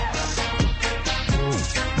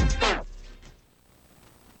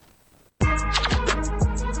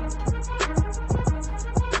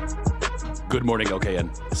 Good morning, LKN.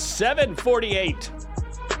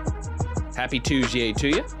 7:48. Happy Tuesday to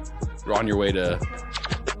you. You're on your way to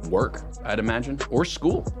work, I'd imagine, or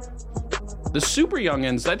school. The super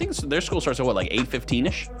youngins, I think their school starts at what, like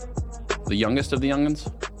 8:15-ish? The youngest of the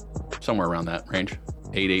youngins? Somewhere around that range.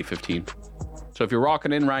 8:15. So if you're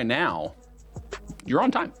walking in right now, you're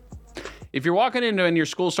on time. If you're walking in and your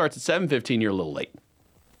school starts at 7:15, you're a little late.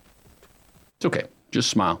 It's okay. Just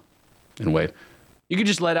smile and wave. You could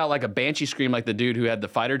just let out like a banshee scream like the dude who had the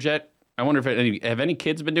fighter jet. I wonder if have any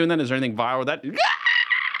kids been doing that? Is there anything viral with that?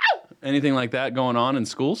 Anything like that going on in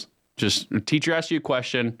schools? Just a teacher asks you a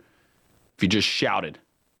question. If you just shouted,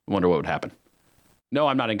 I wonder what would happen. No,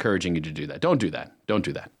 I'm not encouraging you to do that. Don't do that. Don't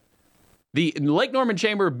do that. The Lake Norman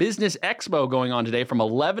Chamber Business Expo going on today from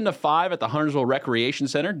 11 to 5 at the Huntersville Recreation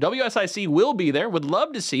Center. WSIC will be there. Would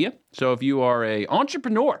love to see you. So if you are an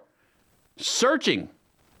entrepreneur searching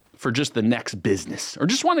for just the next business or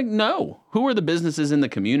just want to know who are the businesses in the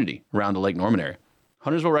community around the Lake Norman area,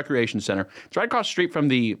 Huntersville Recreation Center. It's right across the street from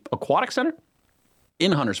the Aquatic Center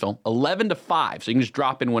in Huntersville, 11 to 5. So you can just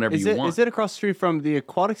drop in whenever you want. Is it across the street from the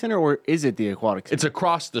Aquatic Center, or is it the Aquatic Center? It's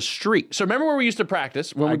across the street. So remember where we used to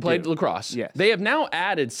practice when we played lacrosse? Yes. They have now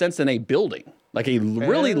added since then a building, like a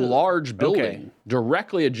really large building okay.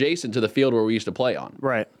 directly adjacent to the field where we used to play on.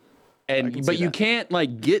 Right. And but you can't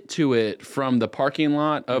like get to it from the parking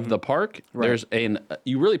lot of the park. Right. There's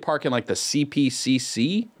you really park in like the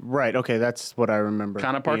CPCC Right. Okay, that's what I remember.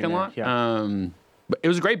 kind of being parking there. lot. Yeah. But it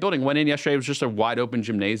was a great building. Went in yesterday. It was just a wide open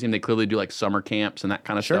gymnasium. They clearly do like summer camps and that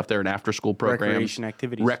kind of stuff there, and after school programs, Recreation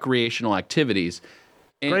activities. recreational activities.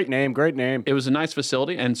 Great name. It was a nice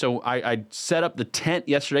facility, and so I set up the tent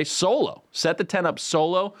yesterday solo. Set the tent up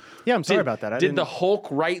solo. Yeah, I'm sorry about that. I did didn't- the Hulk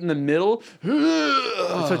right in the middle.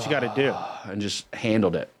 That's what you got to do. And just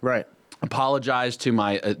handled it. Right. Apologized to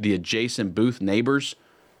my the adjacent booth neighbors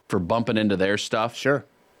for bumping into their stuff. Sure.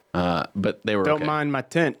 But they were Don't okay. mind my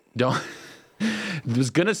tent. Don't.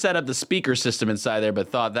 Was gonna set up the speaker system inside there,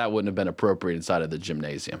 but thought that wouldn't have been appropriate inside of the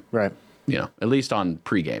gymnasium. Right. You know, at least on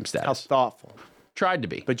pregame status. How thoughtful. Tried to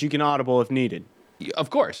be. But you can audible if needed.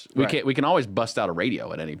 Of course, we Right. can always bust out a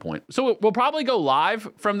radio at any point. So we'll probably go live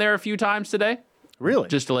from there a few times today. Really?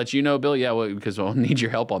 Just to let you know, Bill. Yeah, because we'll need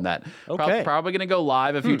your help on that. Okay. Probably going to go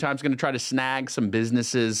live a few times. Going to try to snag some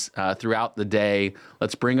businesses throughout the day.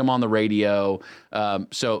 Let's bring them on the radio.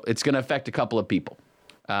 So it's going to affect a couple of people.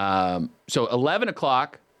 So 11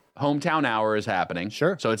 o'clock, hometown hour is happening.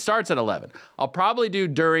 Sure. So it starts at 11. I'll probably do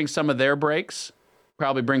during some of their breaks.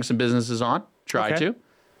 Probably bring some businesses on. Try Okay. to.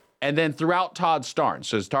 And then throughout Todd Starnes.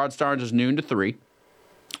 So Todd Starnes is noon to 3.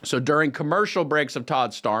 So during commercial breaks of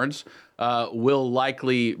Todd Starnes, we'll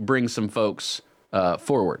likely bring some folks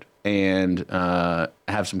forward and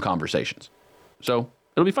have some conversations. So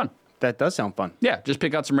it'll be fun. That does sound fun. Yeah, just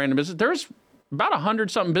pick out some random business. There's about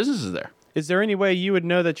 100-something businesses there. Is there any way you would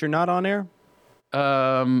know that you're not on air?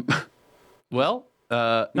 Well,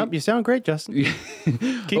 Nope, you sound great, Justin.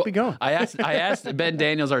 Keep it going. I asked Ben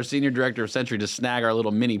Daniels, our senior director of Century, to snag our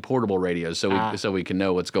little mini portable radios so we can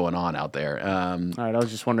know what's going on out there. All right, I was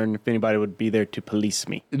just wondering if anybody would be there to police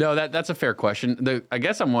me. No, that's a fair question. I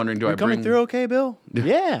guess I'm wondering, do I Coming bring through okay, Bill?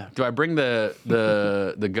 Yeah. Do I bring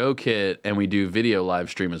the Go Kit and we do video live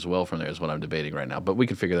stream as well from there? Is what I'm debating right now. But we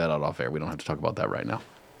can figure that out off air. We don't have to talk about that right now.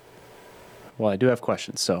 Well, I do have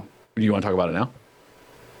questions, so. Do you want to talk about it now?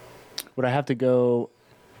 Would I have to go?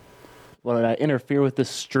 Would I interfere with the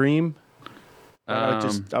stream?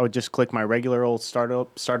 I would just click my regular old start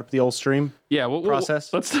up the old stream. Yeah,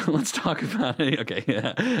 process. Let's talk about it. Okay,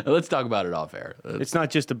 yeah, let's talk about it off air. It's not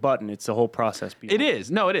just a button; it's the whole process. It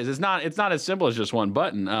is. No, it is. It's not as simple as just one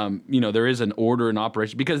button. There is an order and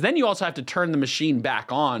operation because then you also have to turn the machine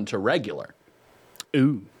back on to regular.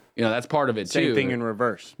 Ooh. That's part of it too. Same thing in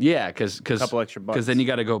reverse. Yeah, because couple extra buttons. Because then you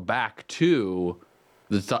got to go back to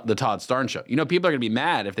the Todd Starnes show. People are going to be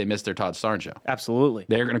mad if they miss their Todd Starnes show. Absolutely.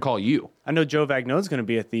 They're going to call you. I know Joe Vagnon's going to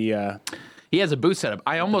be at the. He has a booth set up.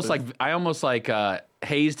 I almost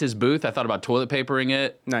hazed his booth. I thought about toilet papering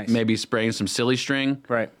it. Nice. Maybe spraying some silly string.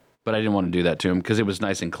 Right. But I didn't want to do that to him because it was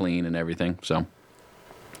nice and clean and everything. So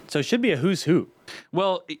it should be a who's who.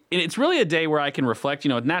 Well, it's really a day where I can reflect.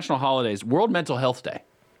 National holidays, World Mental Health Day.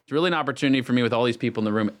 It's really an opportunity for me with all these people in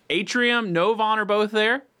the room. Atrium, Novon are both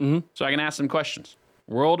there, so I can ask them questions.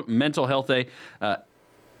 World Mental Health Day.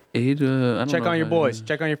 Check on your boys.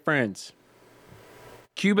 Check on your friends.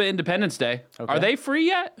 Cuba Independence Day. Okay. Are they free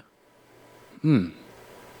yet? I'm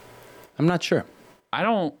not sure. I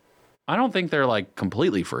don't think they're like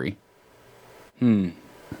completely free.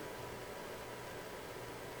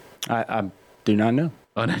 I do not know.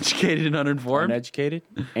 Uneducated and uninformed. Uneducated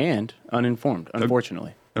and uninformed,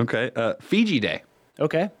 unfortunately. Okay. Fiji Day.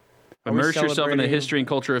 Okay. Are we Immerse yourself in the celebrating- history and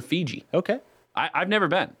culture of Fiji. Okay. I've never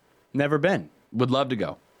been. Never been. Would love to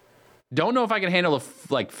go. Don't know if I can handle a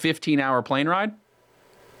 15-hour plane ride.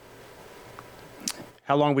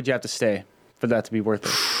 How long would you have to stay for that to be worth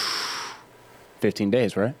it? 15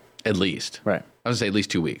 days, right? At least. Right. I would say at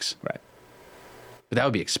least 2 weeks. Right. But that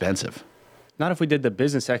would be expensive. Not if we did the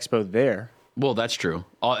business expo there. Well, that's true.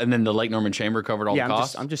 And then the Lake Norman Chamber covered all the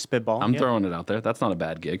costs. I'm just spitballing. I'm throwing it out there. That's not a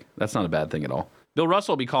bad gig. That's not a bad thing at all. Bill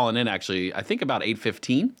Russell will be calling in, actually, I think about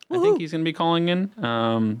 8:15. I think he's going to be calling in.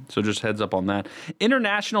 So just heads up on that.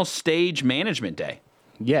 International Stage Management Day.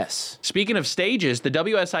 Yes. Speaking of stages, the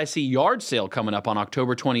WSIC yard sale coming up on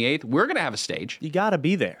October 28th. We're going to have a stage. You got to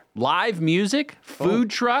be there. Live music,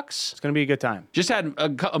 food trucks. It's going to be a good time. Just had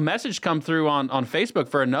a message come through on Facebook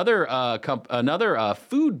for another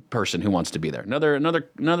food person who wants to be there.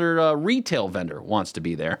 Another retail vendor wants to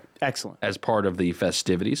be there. Excellent. As part of the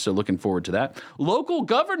festivities. So looking forward to that. Local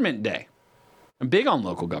Government Day. I'm big on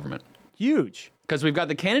local government. Huge. Because we've got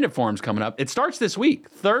the candidate forums coming up. It starts this week,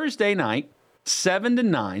 Thursday night. 7 to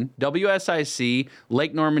 9, WSIC,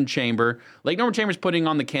 Lake Norman Chamber. Lake Norman Chamber is putting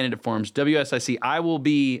on the candidate forums. WSIC, I will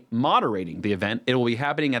be moderating the event. It will be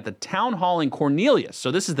happening at the Town Hall in Cornelius.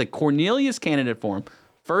 So this is the Cornelius Candidate Forum.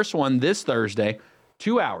 First one this Thursday,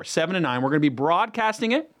 2 hours, 7 to 9. We're going to be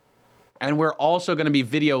broadcasting it, and we're also going to be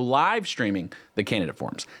video live streaming the candidate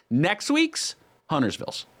forums. Next week's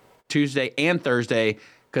Huntersville's, Tuesday and Thursday,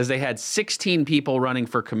 because they had 16 people running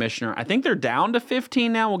for commissioner. I think they're down to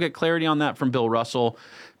 15 now. We'll get clarity on that from Bill Russell.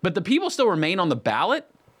 But the people still remain on the ballot.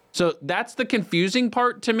 So that's the confusing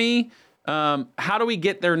part to me. How do we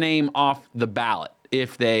get their name off the ballot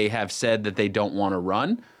if they have said that they don't want to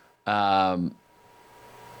run?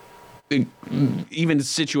 Even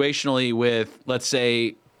situationally with, let's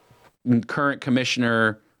say, current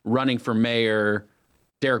commissioner running for mayor,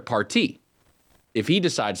 Derek Partee, if he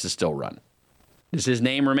decides to still run, does his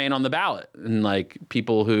name remain on the ballot? And like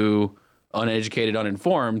people who uneducated,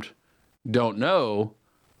 uninformed, don't know,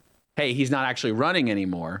 hey, he's not actually running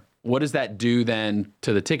anymore. What does that do then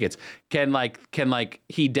to the tickets? Can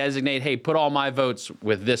he designate, hey, put all my votes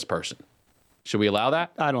with this person? Should we allow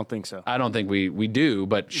that? I don't think so. I don't think we do,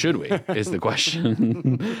 but should we is the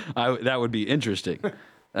question. That would be interesting.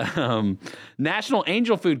 National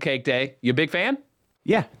Angel Food Cake Day. You a big fan?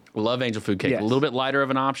 Yeah. Love angel food cake. Yes. A little bit lighter of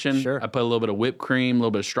an option. Sure. I put a little bit of whipped cream, a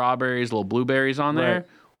little bit of strawberries, a little blueberries on there. Right.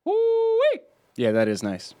 Woo-wee. Yeah, that is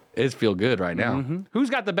nice. It's feel good right now. Who's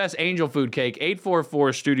got the best angel food cake?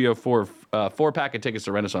 844 Studio 4, 4-pack of tickets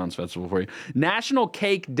to Renaissance Festival for you. National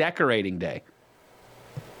Cake Decorating Day.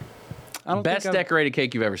 Best decorated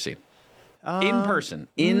cake you've ever seen. In person.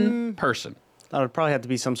 In person. That would probably have to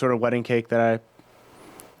be some sort of wedding cake that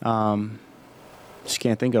I just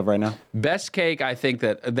can't think of right now. Best cake I think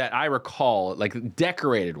that I recall, like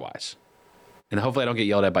decorated wise. And hopefully I don't get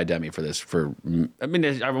yelled at by Demi for this.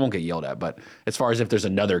 I won't get yelled at, but as far as if there's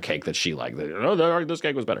another cake that she liked, this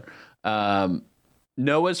cake was better.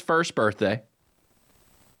 Noah's first birthday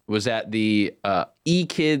was at the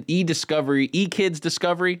eKids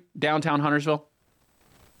Discovery, downtown Huntersville.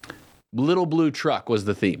 Little Blue Truck was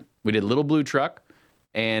the theme. We did Little Blue Truck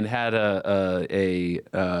and had a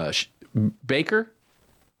baker.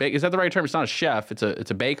 Is that the right term? It's not a chef.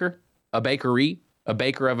 It's a baker, a bakery, a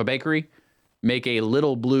baker of a bakery. Make a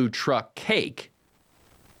Little Blue Truck cake,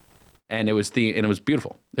 and it was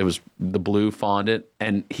beautiful. It was the blue fondant,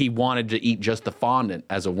 and he wanted to eat just the fondant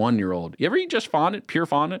as a 1-year-old. You ever eat just fondant, pure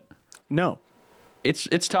fondant? No.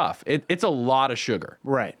 It's tough. It's a lot of sugar.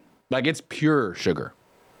 Right. Like it's pure sugar,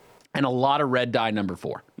 and a lot of red dye number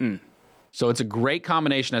 4. So it's a great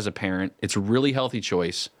combination as a parent. It's a really healthy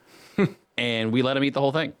choice, and we let him eat the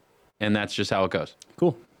whole thing, and that's just how it goes.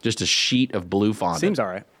 Cool. Just a sheet of blue fondant. Seems all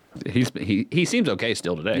right. He seems okay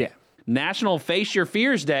still today. Yeah. National Face Your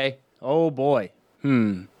Fears Day. Oh boy.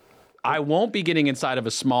 I won't be getting inside of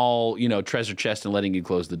a small, treasure chest and letting you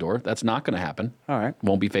close the door. That's not going to happen. All right.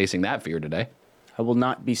 Won't be facing that fear today. I will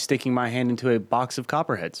not be sticking my hand into a box of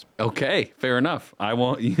copperheads. Okay, fair enough. I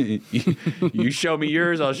won't. You show me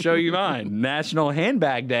yours, I'll show you mine. National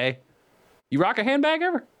Handbag Day. You rock a handbag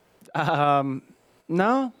ever?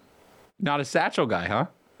 No. Not a satchel guy, huh?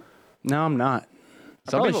 No, I'm not.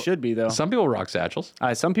 Probably should be though. Some people rock satchels.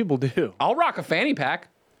 Some people do. I'll rock a fanny pack.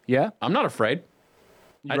 Yeah. I'm not afraid.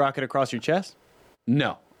 You rock it across your chest?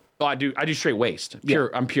 No. Oh, I do straight waist. Pure.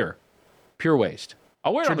 Yeah. I'm pure. Pure waist.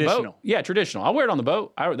 I'll wear it on the boat. Yeah, traditional. I'll wear it on the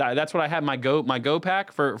boat. That's what I have. My go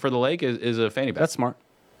pack for the lake is a fanny pack. That's smart.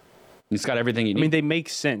 It's got everything you need. I mean, they make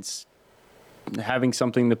sense. Having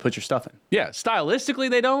something to put your stuff in. Yeah. Stylistically,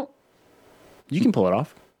 they don't. You can pull it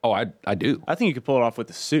off. Oh, I do. I think you could pull it off with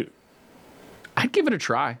a suit. I'd give it a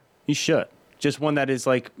try. You should. Just one that is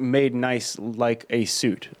like made nice like a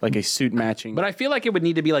suit matching. But I feel like it would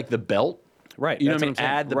need to be like the belt. Right. You know what I mean?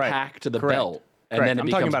 Add the pack to the belt. And then it I'm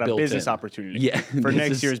becomes talking about a business in. opportunity. Yeah. For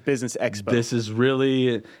next year's business expo. This is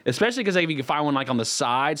really, especially because if you can find one like on the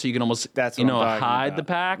side so you can almost, hide the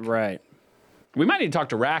pack. Right. We might need to talk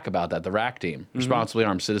to RAC about that, the RAC team, Responsibly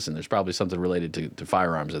Armed Citizen. There's probably something related to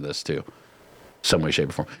firearms in this too. Some way, shape,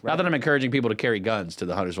 or form. Right. Not that I'm encouraging people to carry guns to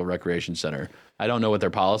the Huntersville Recreation Center. I don't know what their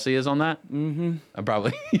policy is on that. I'm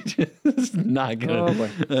probably just not going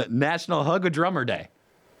to. National Hug a Drummer Day.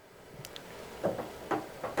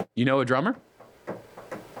 You know a drummer?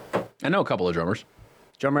 I know a couple of drummers.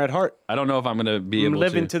 Drummer at heart. I don't know if I'm going to be able to. I'm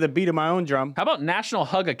living to the beat of my own drum. How about National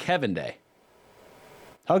Hug a Kevin Day?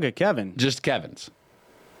 Hug a Kevin? Just Kevins.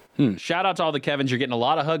 Shout out to all the Kevins. You're getting a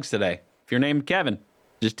lot of hugs today. If you're named Kevin,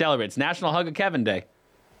 just tell her it's National Hug a Kevin Day.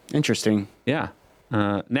 Interesting. Yeah.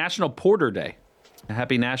 National Porter Day.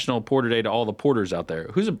 Happy National Porter Day to all the porters out there.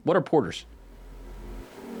 What are porters?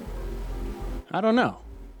 I don't know.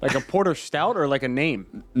 Like a porter stout or like a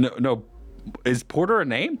name? No. Is porter a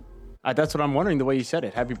name? That's what I'm wondering the way you said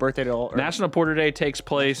it. Happy birthday to all. National Porter Day takes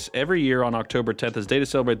place every year on October 10th as a day to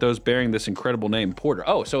celebrate those bearing this incredible name, Porter.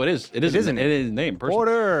 Oh, so it is a name.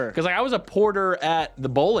 Porter. Because I was a porter at the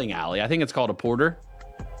bowling alley. I think it's called a porter.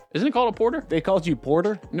 Isn't it called a porter? They called you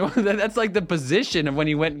porter? No, that's like the position of when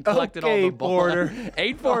you went and collected all the balls. Porter.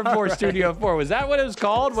 844 Studio 4. Was that what it was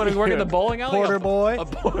called when we worked at the bowling alley? Porter boy. A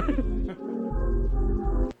porter.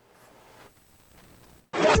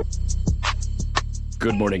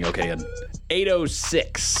 Good morning, okay, and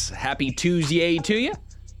 8:06. Happy Tuesday to you.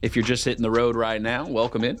 If you're just hitting the road right now,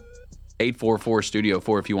 welcome in. 844 Studio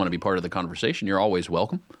 4 if you want to be part of the conversation. You're always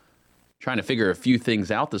welcome. Trying to figure a few things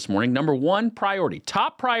out this morning. Number one priority,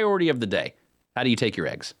 top priority of the day. How do you take your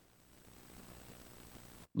eggs?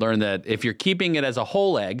 Learn that if you're keeping it as a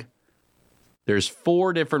whole egg, there's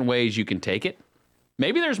 4 different ways you can take it.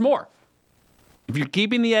 Maybe there's more. If you're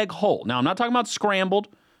keeping the egg whole. Now, I'm not talking about scrambled.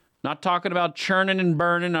 Not talking about churning and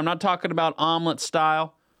burning. I'm not talking about omelet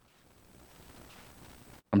style.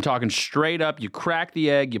 I'm talking straight up. You crack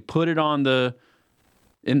the egg. You put it in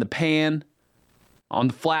the pan, on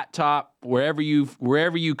the flat top, wherever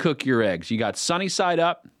you cook your eggs. You got sunny side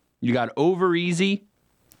up. You got over easy,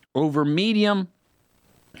 over medium,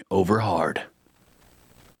 over hard.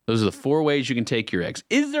 Those are the 4 ways you can take your eggs.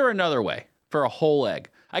 Is there another way for a whole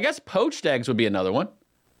egg? I guess poached eggs would be another one.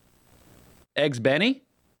 Eggs Benny.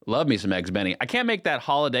 Love me some eggs Benny. I can't make that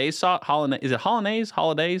hollandaise sauce. Is it hollandaise?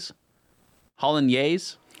 Hollandaise?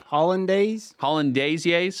 Hollandaise?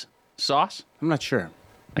 Hollandaise sauce? I'm not sure.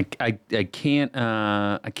 I can't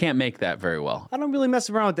make that very well. I don't really mess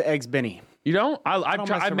around with the eggs Benny. You don't?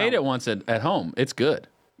 I made it once at home. It's good.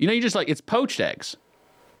 You know, you just it's poached eggs.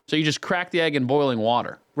 So you just crack the egg in boiling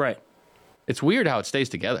water. Right. It's weird how it stays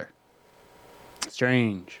together.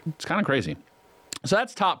 Strange. It's kind of crazy. So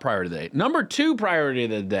that's top priority of the day. Number 2 priority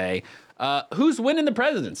of the day, who's winning the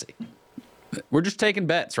presidency? We're just taking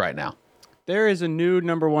bets right now. There is a new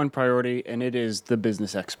number 1 priority, and it is the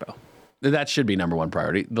Business Expo. That should be number 1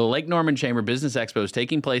 priority. The Lake Norman Chamber Business Expo is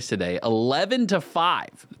taking place today, 11 to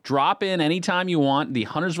 5. Drop in anytime you want. The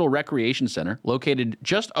Huntersville Recreation Center, located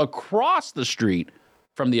just across the street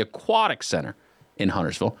from the Aquatic Center in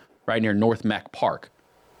Huntersville, right near North Meck Park,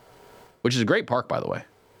 which is a great park, by the way.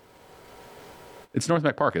 It's North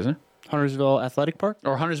Meck Park, isn't it? Huntersville Athletic Park?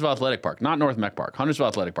 Or Huntersville Athletic Park, not North Meck Park. Huntersville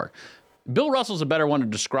Athletic Park. Bill Russell's a better one to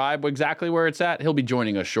describe exactly where it's at. He'll be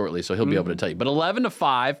joining us shortly, so he'll be able to tell you. But 11 to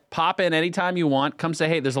 5, pop in anytime you want. Come say,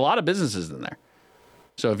 hey, there's a lot of businesses in there.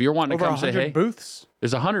 So if you're wanting to come say, hey. Booths?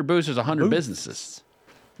 There's 100 booths, there's 100 businesses.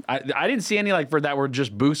 I didn't see any that were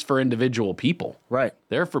just booths for individual people. Right.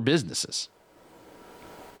 They're for businesses.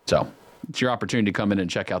 So it's your opportunity to come in and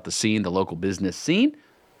check out the scene, the local business scene.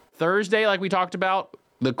 Thursday, like we talked about,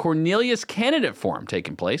 the Cornelius Candidate Forum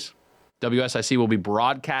taking place. WSIC will be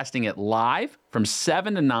broadcasting it live from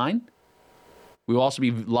 7 to 9. We will also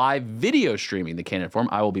be live video streaming the candidate forum.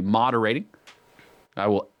 I will be moderating.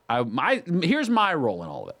 Here's my role in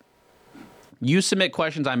all of it. You submit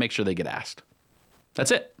questions, I make sure they get asked.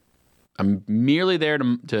 That's it. I'm merely there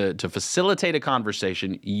to facilitate a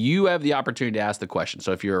conversation. You have the opportunity to ask the question.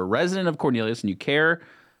 So if you're a resident of Cornelius and you care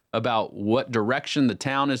about what direction the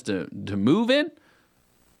town is to move in,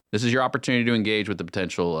 this is your opportunity to engage with the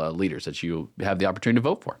potential leaders that you have the opportunity to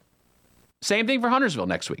vote for. Same thing for Huntersville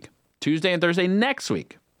next week. Tuesday and Thursday next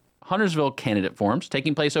week. Huntersville candidate forums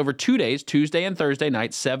taking place over 2 days, Tuesday and Thursday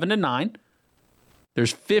night, 7 to 9.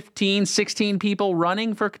 There's 15, 16 people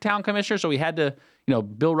running for town commissioner, so we had to,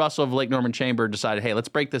 Bill Russell of Lake Norman Chamber decided, hey, let's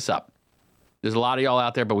break this up. There's a lot of y'all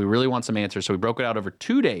out there, but we really want some answers, so we broke it out over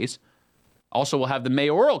 2 days. Also, we'll have the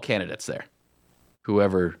mayoral candidates there,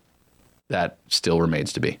 whoever that still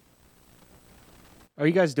remains to be. Are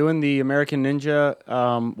you guys doing the American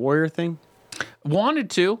Ninja Warrior thing? Wanted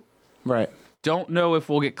to. Right. Don't know if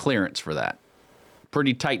we'll get clearance for that.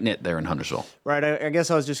 Pretty tight-knit there in Huntersville. Right. I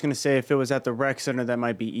guess I was just going to say if it was at the rec center, that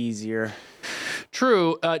might be easier.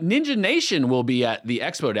 True. Ninja Nation will be at the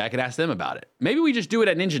expo day. I could ask them about it. Maybe we just do it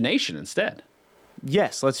at Ninja Nation instead.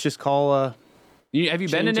 Yes. Let's just call... have you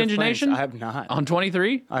been to Ninja Nation? I have not. On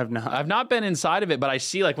 23? I have not. I've not been inside of it, but I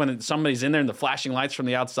see when somebody's in there and the flashing lights from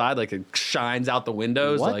the outside, it shines out the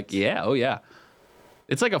windows. What? Oh yeah.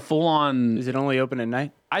 It's like a full-on... Is it only open at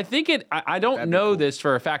night? I think I don't know this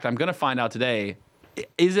for a fact. I'm going to find out today.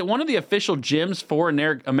 Is it one of the official gyms for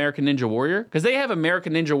American Ninja Warrior? Because they have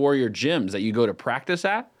American Ninja Warrior gyms that you go to practice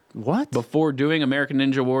at. What? Before doing American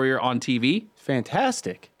Ninja Warrior on TV.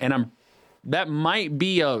 Fantastic. And that might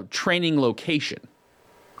be a training location.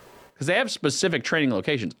 Because they have specific training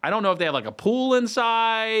locations. I don't know if they have a pool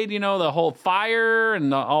inside, the whole fire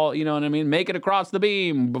and all, you know what I mean? Make it across the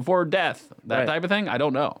beam before death. That type of thing. I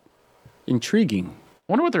don't know. Intriguing.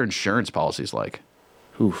 I wonder what their insurance policy is like.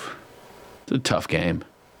 Oof. It's a tough game.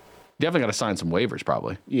 Definitely got to sign some waivers,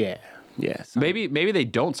 probably. Yeah. Yes. Maybe they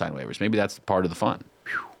don't sign waivers. Maybe that's part of the fun.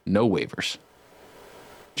 No waivers.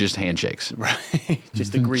 Just handshakes. Right.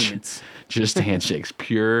 Just agreements. Just handshakes.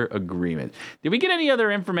 Pure agreement. Did we get any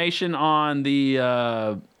other information on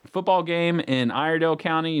the football game in Iredell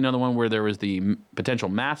County? The one where there was the potential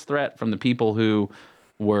mass threat from the people who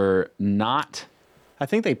were not I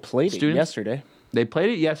think they played it Students? yesterday. They played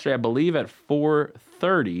it yesterday, I believe, at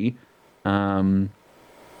 4:30. So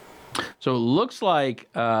it looks like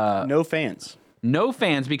No fans. no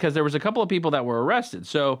fans because there was a couple of people that were arrested.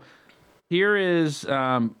 So here is,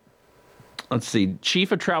 let's see,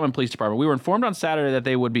 Chief of Troutman Police Department. We were informed on Saturday that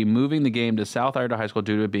they would be moving the game to South Idaho High School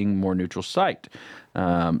due to it being more neutral site.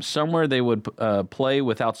 Somewhere they would play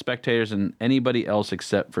without spectators and anybody else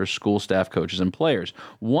except for school staff, coaches, and players.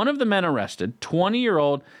 One of the men arrested,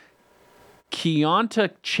 20-year-old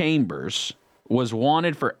Keonta Chambers, was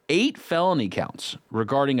wanted for 8 felony counts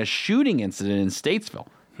regarding a shooting incident in Statesville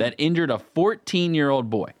that injured a 14-year-old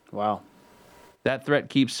boy. Wow. That threat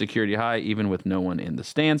keeps security high, even with no one in the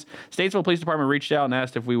stands. Statesville Police Department reached out and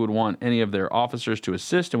asked if we would want any of their officers to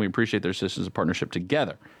assist, and we appreciate their assistance and partnership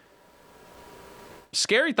together.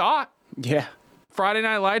 Scary thought. Yeah. Friday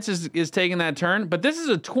Night Lights is taking that turn, but this is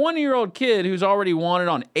a 20-year-old kid who's already wanted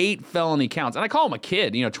on 8 felony counts. And I call him a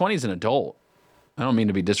kid. 20 is an adult. I don't mean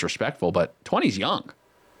to be disrespectful, but 20's young.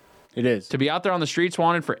 It is. To be out there on the streets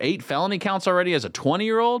wanted for 8 felony counts already as a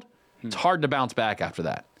 20-year-old, it's hard to bounce back after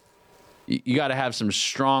that. You got to have some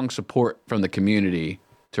strong support from the community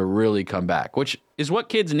to really come back, which is what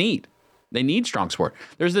kids need. They need strong support.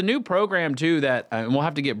 There's the new program, too, that, and we'll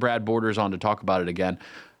have to get Brad Borders on to talk about it again,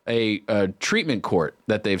 a treatment court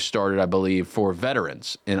that they've started, I believe, for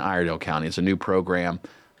veterans in Iredell County. It's a new program.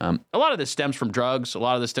 A lot of this stems from drugs. A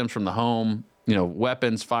lot of this stems from the home,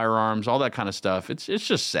 weapons, firearms, all that kind of stuff. It's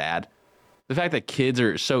just sad. The fact that kids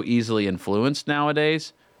are so easily influenced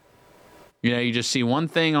nowadays. You just see one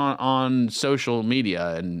thing on social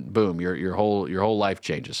media and boom, your whole life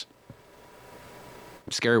changes.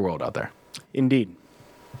 Scary world out there. Indeed.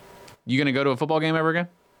 You going to go to a football game ever again?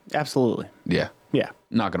 Absolutely. Yeah. Yeah.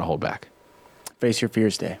 Not going to hold back. Face Your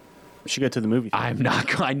Fears Day. We should go to the movie theater. I'm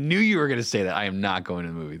not. I knew you were going to say that. I am not going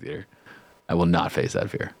to the movie theater. I will not face that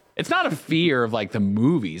fear. It's not a fear of like the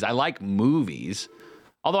movies. I like movies.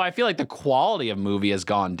 Although I feel like the quality of movie has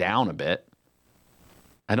gone down a bit.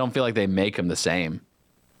 I don't feel like they make them the same.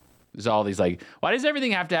 There's all these like, why does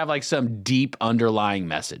everything have to have like some deep underlying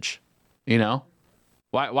message?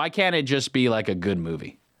 Why can't it just be like a good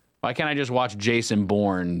movie? Why can't I just watch Jason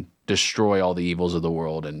Bourne destroy all the evils of the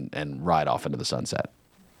world and ride off into the sunset?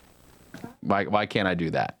 Why can't I do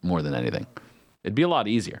that more than anything? It'd be a lot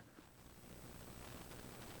easier.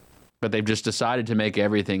 But they've just decided to make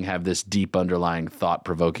everything have this deep underlying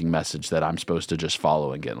thought-provoking message that I'm supposed to just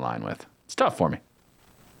follow and get in line with. It's tough for me.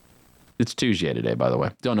 It's Tuesday today, by the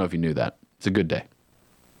way. Don't know if you knew that. It's a good day.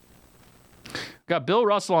 Got Bill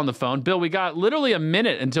Russell on the phone. Bill, we got literally a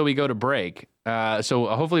minute until we go to break. So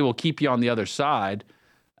hopefully we'll keep you on the other side.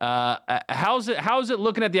 How's it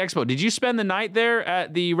looking at the expo? Did you spend the night there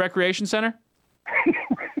at the recreation center?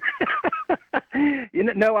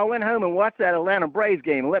 No, I went home and watched that Atlanta Braves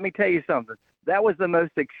game. And let me tell you something. That was the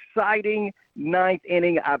most exciting ninth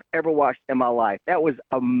inning I've ever watched in my life. That was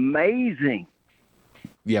amazing.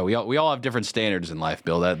 Yeah, we all have different standards in life,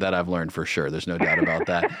 Bill. That I've learned for sure. There's no doubt about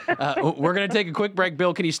that. We're going to take a quick break.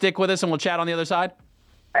 Bill, can you stick with us and we'll chat on the other side?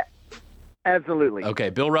 Absolutely. Okay,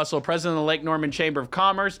 Bill Russell, president of the Lake Norman Chamber of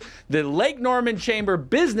Commerce. The Lake Norman Chamber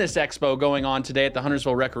Business Expo going on today at the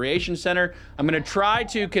Huntersville Recreation Center. I'm going to try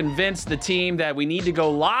to convince the team that we need to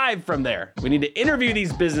go live from there. We need to interview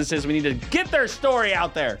these businesses. We need to get their story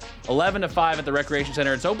out there. 11 to 5 at the Recreation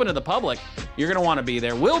Center. It's open to the public. You're going to want to be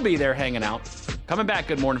there. We'll be there hanging out. Coming back,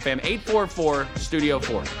 Good Morning Fam, 844 Studio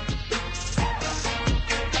 4.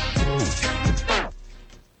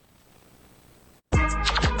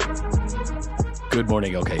 Good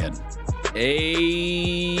morning, OKN.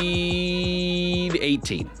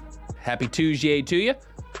 8:18. Happy Tuesday to you.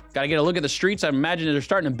 Got to get a look at the streets. I imagine they're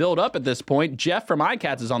starting to build up at this point. Jeff from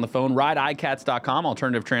iCats is on the phone. RideICats.com,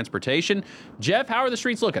 alternative transportation. Jeff, how are the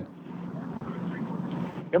streets looking?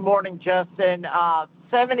 Good morning, Justin.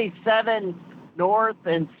 77 north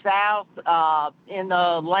and south in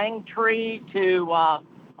the Langtree to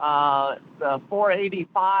the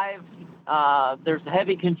 485. There's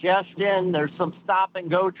heavy congestion. There's some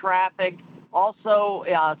stop-and-go traffic. Also,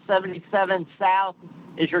 77 south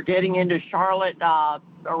as you're getting into Charlotte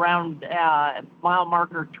around mile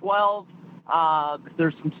marker 12.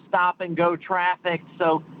 There's some stop-and-go traffic.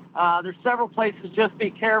 So there's several places. Just be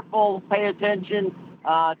careful. Pay attention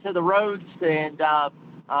to the roads. But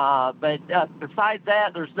besides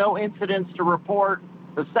that, there's no incidents to report.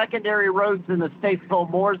 The secondary roads in the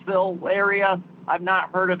Statesville-Mooresville area, I've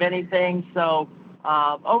not heard of anything. So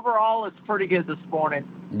Overall, it's pretty good this morning.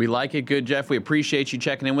 We like it good, Jeff. We appreciate you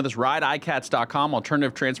checking in with us. RideICats.com,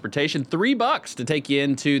 alternative transportation. $3 to take you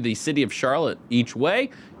into the city of Charlotte each way.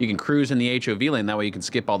 You can cruise in the HOV lane. That way you can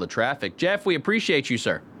skip all the traffic. Jeff, we appreciate you,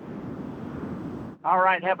 sir. All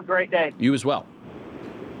right. Have a great day. You as well.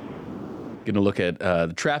 Going to look at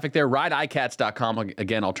the traffic there. RideICats.com,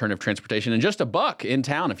 again, alternative transportation. And just $1 in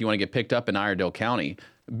town if you want to get picked up in Iredell County.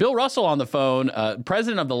 Bill Russell on the phone,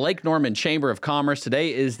 president of the Lake Norman Chamber of Commerce.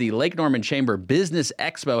 Today is the Lake Norman Chamber Business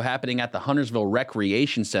Expo happening at the Huntersville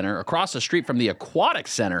Recreation Center across the street from the Aquatic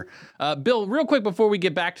Center. Bill, real quick before we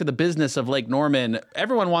get back to the business of Lake Norman,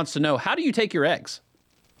 everyone wants to know, how do you take your eggs?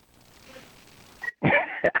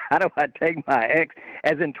 How do I take my eggs?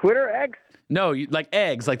 As in Twitter eggs? No, like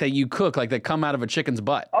eggs, like that you cook, like that come out of a chicken's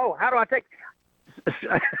butt. Oh, how do I take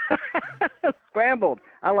scrambled?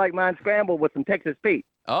 I like mine scrambled with some Texas Pete.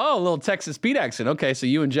 Oh, a little Texas Pete accent. Okay, so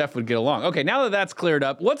you and Jeff would get along. Okay, now that that's cleared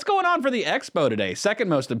up, what's going on for the expo today? Second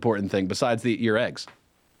most important thing besides your eggs.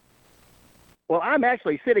 Well, I'm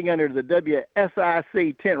actually sitting under the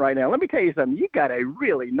WSIC tent right now. Let me tell you something. You got a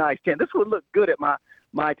really nice tent. This would look good at my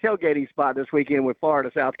tailgating spot this weekend with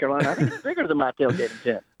Florida, South Carolina. I think it's bigger than my tailgating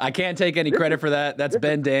tent. I can't take any credit for that. That's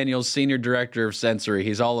Ben Daniels, Senior Director of Sensory.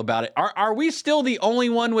 He's all about it. Are we still the only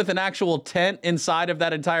one with an actual tent inside of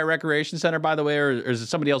that entire recreation center, by the way, or does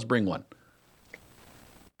somebody else bring one?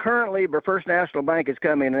 Currently, but First National Bank is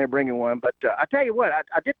coming and they're bringing one. But I tell you what,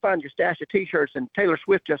 I did find your stash of T-shirts, and Taylor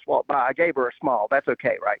Swift just walked by. I gave her a small. That's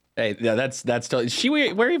okay, right? Hey, yeah, that's totally. She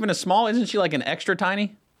wear even a small? Isn't she like an extra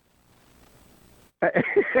tiny?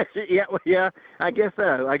 yeah, I guess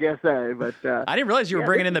so. But I didn't realize you were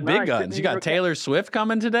bringing in the big guns. You got Taylor Swift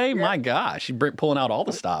coming today? Yeah. My gosh, she's pulling out all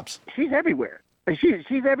the stops. She's everywhere.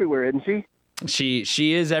 She's everywhere, isn't she?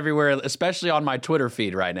 She is everywhere, especially on my Twitter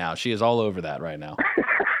feed right now. She is all over that right now.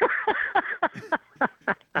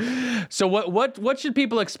 So what should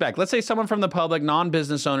people expect? Let's say someone from the public,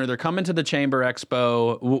 non-business owner, they're coming to the Chamber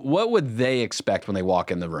Expo. What would they expect when they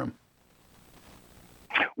walk in the room?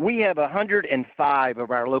 We have 105 of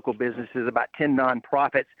our local businesses, about 10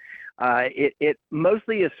 nonprofits. It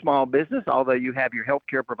mostly is small business, although you have your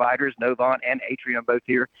healthcare providers, Novant and Atrium, both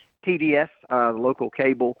here. TDS, the local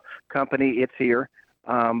cable company, it's here.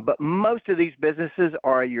 But most of these businesses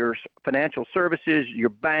are your financial services, your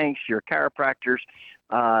banks, your chiropractors,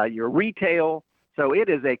 your retail. So it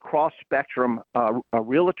is a cross-spectrum.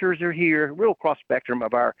 Realtors are here, real cross-spectrum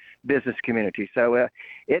of our business community. So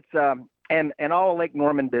it's and all Lake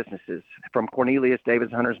Norman businesses from Cornelius, Davis,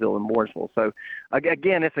 Huntersville, and Mooresville. So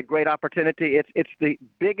again, it's a great opportunity. It's the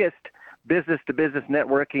biggest business-to-business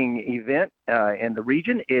networking event in the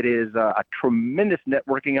region. It is a tremendous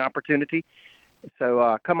networking opportunity.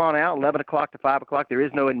 So come on out, 11 o'clock to 5 o'clock. There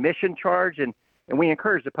is no admission charge, and we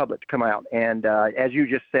encourage the public to come out. And as you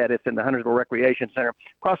just said, it's in the Huntersville Recreation Center,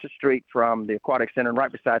 across the street from the Aquatic Center, and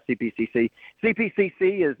right beside CPCC.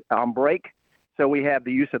 CPCC is on break, so we have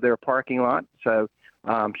the use of their parking lot. So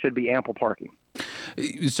should be ample parking.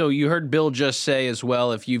 So you heard Bill just say as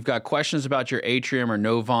well, if you've got questions about your Atrium or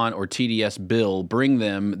Novant or TDS bill, bring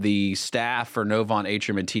them. The staff for Novant,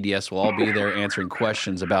 Atrium, and TDS will all be there answering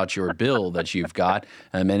questions about your bill that you've got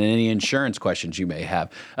and any insurance questions you may have.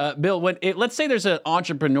 Bill, let's say there's an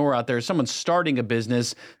entrepreneur out there, someone starting a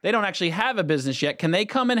business. They don't actually have a business yet. Can they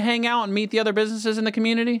come and hang out and meet the other businesses in the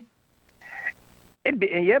community? It'd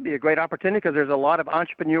be a great opportunity because there's a lot of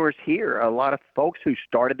entrepreneurs here, a lot of folks who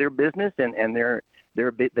started their business and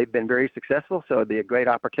they've been very successful. So it'd be a great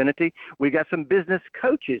opportunity. We got some business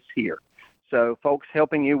coaches here, so folks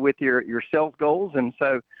helping you with your sales goals. And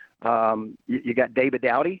so you got David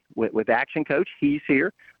Dowdy with Action Coach. He's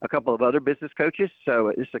here. A couple of other business coaches. So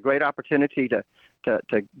it's a great opportunity to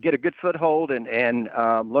get a good foothold and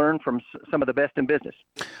learn from some of the best in business.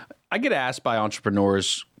 I get asked by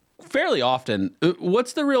entrepreneurs fairly often,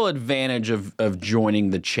 what's the real advantage of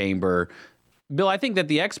joining the chamber? Bill, I think that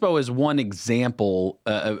the expo is one example,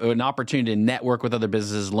 an opportunity to network with other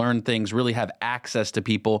businesses, learn things, really have access to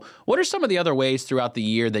people. What are some of the other ways throughout the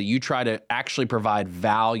year that you try to actually provide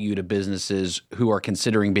value to businesses who are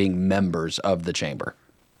considering being members of the chamber?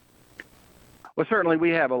 Well, certainly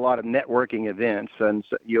we have a lot of networking events, and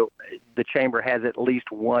so the chamber has at least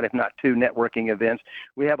one, if not two, networking events.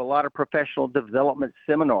 We have a lot of professional development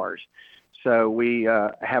seminars. So we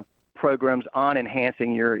have programs on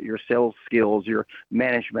enhancing your sales skills, your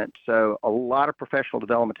management. So a lot of professional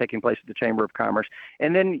development taking place at the Chamber of Commerce.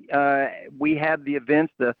 And then we have the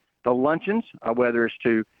events, the luncheons, whether it's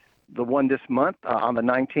to the one this month on the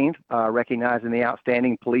 19th, recognizing the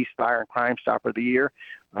outstanding police, fire, and crime stopper of the year.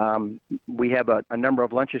 We have a number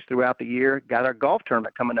of lunches throughout the year. Got our golf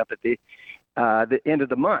tournament coming up at the the end of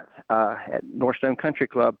the month at Northstone Country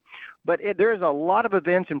Club. But there's a lot of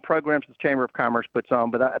events and programs the Chamber of Commerce puts on.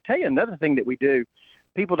 But I tell you, another thing that we do,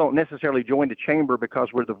 people don't necessarily join the Chamber because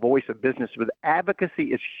we're the voice of business, but advocacy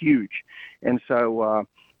is huge. And so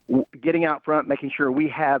getting out front, making sure we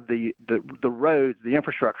have the roads, the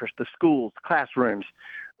infrastructures, the schools, classrooms,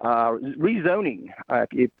 rezoning.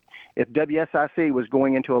 If WSIC was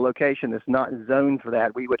going into a location that's not zoned for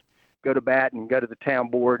that, we would go to bat and go to the town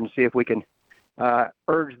board and see if we can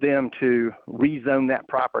urge them to rezone that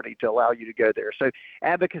property to allow you to go there. So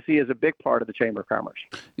advocacy is a big part of the Chamber of Commerce.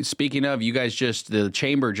 Speaking of, you guys the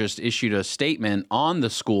Chamber just issued a statement on the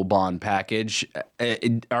school bond package.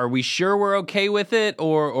 Are we sure we're okay with it,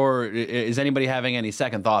 or is anybody having any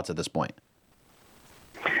second thoughts at this point?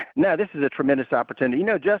 No, this is a tremendous opportunity. You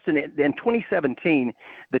know, Justin, in 2017,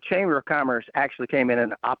 the Chamber of Commerce actually came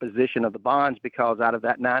in opposition of the bonds because out of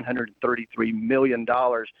that $933 million,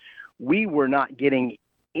 we were not getting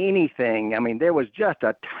anything. I mean, there was just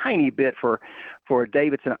a tiny bit for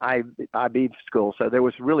Davidson IB school, so there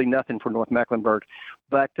was really nothing for North Mecklenburg.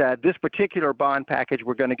 But this particular bond package,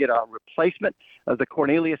 we're going to get a replacement of the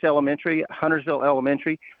Cornelius Elementary, Huntersville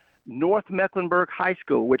Elementary, North Mecklenburg High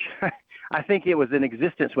School, which I think it was in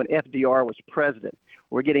existence when FDR was president.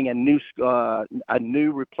 We're getting a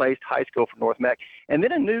new replaced high school for North Meck, and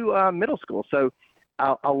then a new middle school. So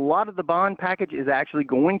a lot of the bond package is actually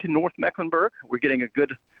going to North Mecklenburg. We're getting a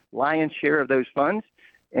good lion's share of those funds.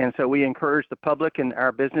 And so we encourage the public and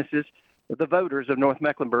our businesses, the voters of North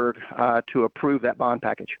Mecklenburg, to approve that bond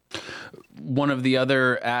package. One of the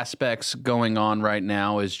other aspects going on right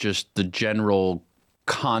now is just the general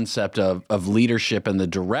concept of leadership and the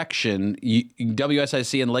direction.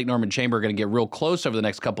 WSIC and the Lake Norman Chamber are going to get real close over the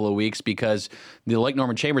next couple of weeks because the Lake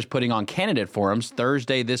Norman Chamber is putting on candidate forums.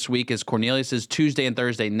 Thursday this week is Cornelius's. Tuesday and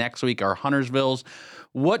Thursday next week are Huntersville's.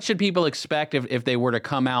 What should people expect if they were to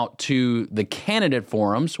come out to the candidate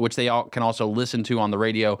forums, which they can also listen to on the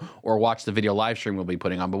radio or watch the video live stream we'll be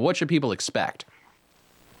putting on? But what should people expect?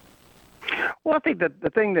 Well, I think that the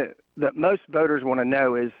thing that most voters want to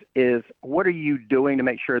know is what are you doing to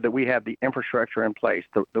make sure that we have the infrastructure in place,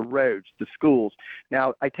 the roads, the schools.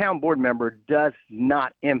 Now, a town board member does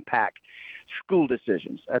not impact school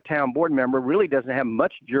decisions. A town board member really doesn't have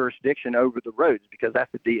much jurisdiction over the roads because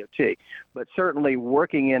that's the DOT. But certainly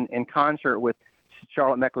working in concert with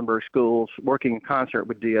Charlotte Mecklenburg Schools, working in concert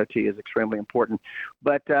with DOT is extremely important.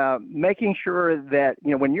 But making sure that,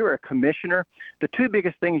 you know, when you're a commissioner, the two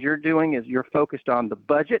biggest things you're doing is you're focused on the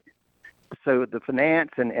budget, so the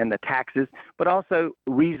finance and the taxes, but also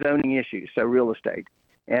rezoning issues, so real estate,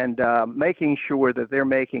 and making sure that they're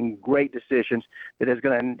making great decisions that is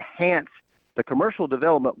going to enhance the commercial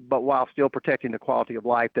development, but while still protecting the quality of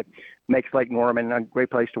life that makes Lake Norman a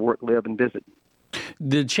great place to work, live, and visit.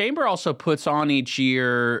 The Chamber also puts on each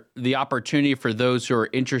year the opportunity for those who are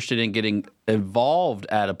interested in getting involved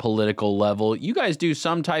at a political level. You guys do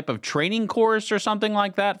some type of training course or something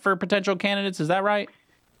like that for potential candidates. Is that right?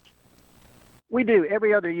 We do.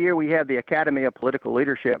 Every other year we have the Academy of Political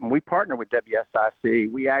Leadership, and we partner with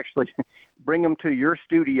WSIC. We actually bring them to your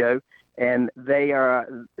studio, and they're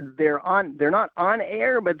not on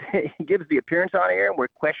air, but it gives the appearance on air, and we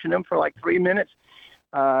question them for like 3 minutes.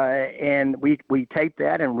 And we tape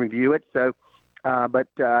that and review it. So, but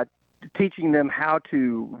teaching them how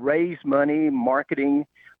to raise money, marketing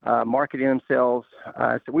themselves.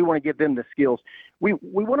 So we want to give them the skills. We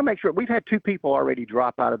want to make sure we've had 2 people already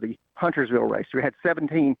drop out of the Huntersville race. We had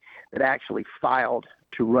 17 that actually filed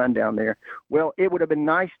to run down there. Well, it would have been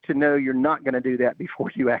nice to know you're not going to do that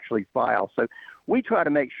before you actually file. So we try to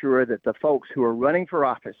make sure that the folks who are running for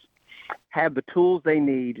office have the tools they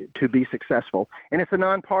need to be successful. And it's a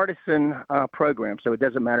nonpartisan program, so it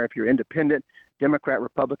doesn't matter if you're independent, Democrat,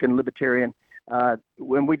 Republican, Libertarian.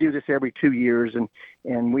 When we do this every 2 years,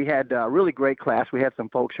 and we had a really great class. We had some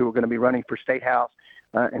folks who were going to be running for State House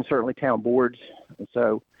and certainly town boards.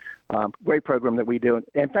 So great program that we do.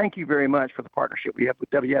 And thank you very much for the partnership we have with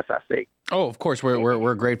WSIC. Oh, of course.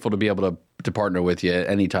 We're grateful to be able to partner with you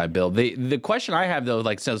anytime, Bill. The question I have, though,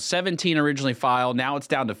 like, so 17 originally filed, now it's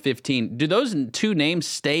down to 15. Do those 2 names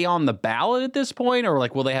stay on the ballot at this point, or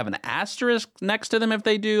like will they have an asterisk next to them if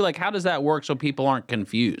they do? Like, how does that work so people aren't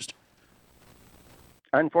confused?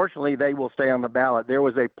 Unfortunately, they will stay on the ballot. There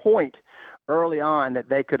was a point early on that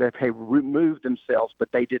they could have removed themselves, but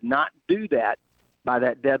they did not do that by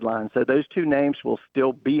that deadline. So those 2 names will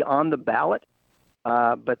still be on the ballot,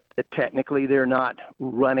 but technically they're not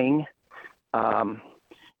running.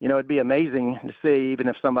 You know, it'd be amazing to see, even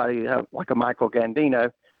if somebody like a Michael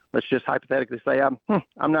Gandino, let's just hypothetically say, I'm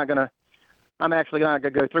not going to I'm actually not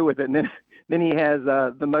going to go through with it. And then he has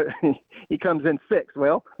he comes in 6th.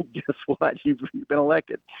 Well, guess what? You've been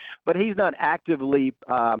elected, but he's not actively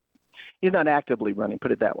running.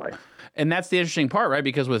 Put it that way. And that's the interesting part, right?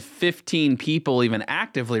 Because with 15 people even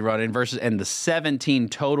actively running and the 17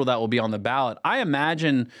 total that will be on the ballot, I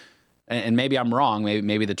imagine, and maybe I'm wrong,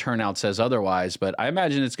 maybe the turnout says otherwise, but I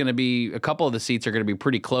imagine it's going to be a couple of the seats are going to be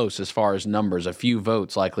pretty close as far as numbers, a few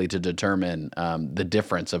votes likely to determine the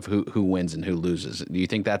difference of who wins and who loses. Do you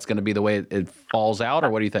think that's going to be the way it falls out, or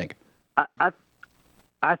what do you think?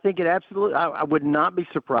 I think it absolutely. I would not be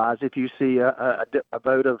surprised if you see a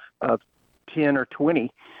vote of 10 or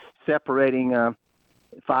 20 separating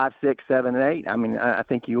 5, 6, 7, and 8. I mean, I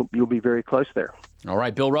think you'll be very close there. All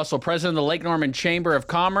right, Bill Russell, president of the Lake Norman Chamber of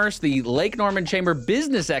Commerce. The Lake Norman Chamber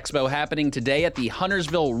Business Expo happening today at the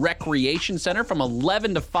Huntersville Recreation Center from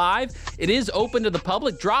 11 to 5. It is open to the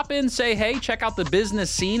public. Drop in, say hey, check out the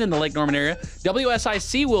business scene in the Lake Norman area.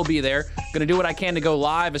 WSIC will be there. Going to do what I can to go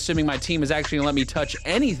live, assuming my team is actually going to let me touch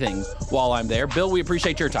anything while I'm there. Bill, we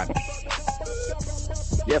appreciate your time.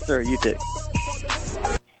 Yes, sir. You too.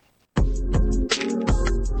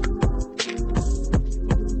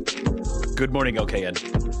 Good morning, OKN.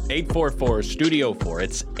 844 Studio 4.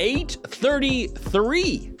 It's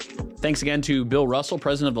 8:33. Thanks again to Bill Russell,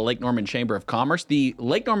 president of the Lake Norman Chamber of Commerce. The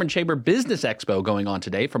Lake Norman Chamber Business Expo going on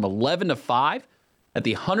today from 11 to 5 at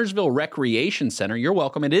the Huntersville Recreation Center. You're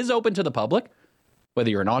welcome. It is open to the public, whether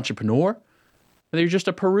you're an entrepreneur, whether you're just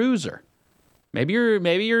a peruser. Maybe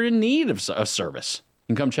you're in need of service.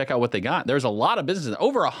 You can come check out what they got. There's a lot of businesses,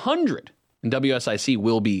 over 100, and WSIC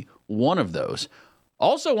will be one of those.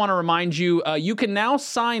 Also want to remind you, you can now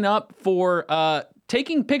sign up for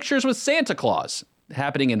taking pictures with Santa Claus,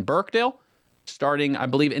 happening in Birkdale, starting, I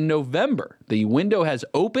believe, in November. The window has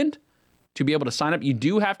opened to be able to sign up. You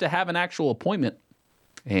do have to have an actual appointment.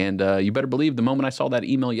 And you better believe the moment I saw that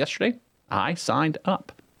email yesterday, I signed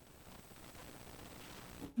up.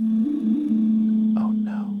 Oh,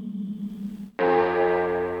 no.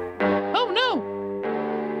 Oh, no.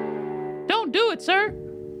 Don't do it, sir.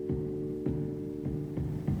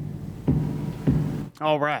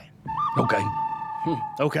 All right. Okay.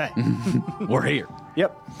 Okay. We're here.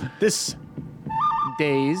 Yep. This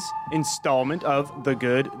day's installment of The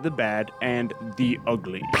Good, the Bad, and the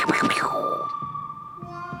Ugly.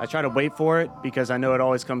 I try to wait for it because I know it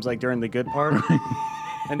always comes like during the good part.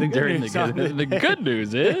 And the good The good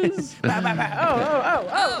news is...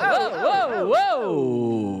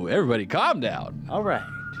 Whoa. Everybody calm down. All right.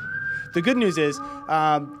 The good news is,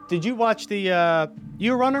 did you watch the,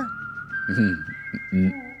 you a runner?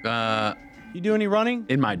 You do any running?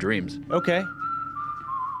 In my dreams. Okay.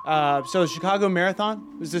 So the Chicago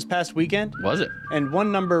Marathon was this past weekend. Was it? And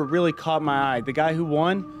one number really caught my eye. The guy who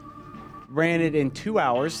won ran it in 2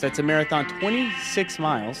 hours. That's a marathon, 26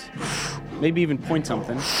 miles, maybe even point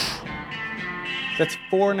something. That's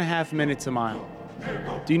 4.5 minutes a mile.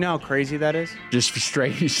 Do you know how crazy that is? Just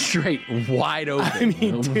straight, wide open. I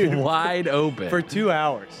mean, dude, wide open. For 2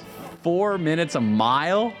 hours. 4 minutes a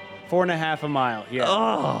mile? 4.5 a mile, yeah.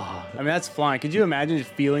 Oh. I mean, that's flying. Could you imagine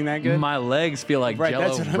just feeling that good? My legs feel like Right, Jell-O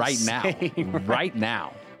that's what I'm right saying, now. right? Right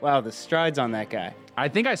now. Wow, the strides on that guy. I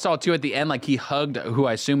think I saw, too, at the end, like, he hugged who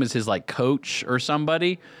I assume is his, like, coach or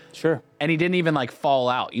somebody. Sure. And he didn't even, like, fall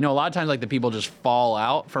out. You know, a lot of times, like, the people just fall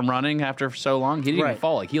out from running after so long. He didn't even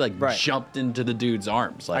fall. Like, he, like, jumped into the dude's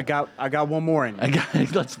arms. Like, I got one more in.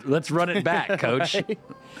 Let's run it back, coach.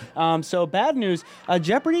 Right? So, bad news.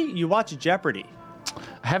 Jeopardy? You watch Jeopardy.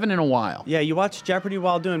 I haven't in a while. Yeah, you watch Jeopardy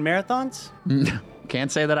while doing marathons?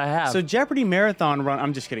 Can't say that I have. So Jeopardy marathon run,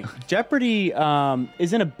 I'm just kidding. Jeopardy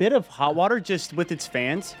is in a bit of hot water just with its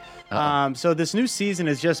fans. So this new season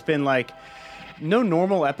has just been like no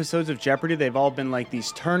normal episodes of Jeopardy. They've all been like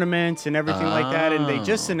these tournaments and everything like that. And they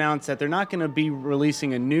just announced that they're not going to be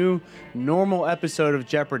releasing a new normal episode of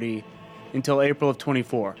Jeopardy until April of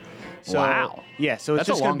 24. So, wow. Yeah, so it's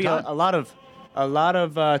just going to be a lot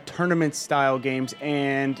of tournament style games,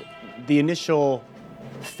 and the initial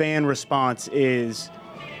fan response is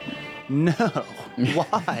no.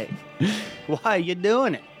 Why? Why are you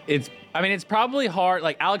doing it? It's probably hard.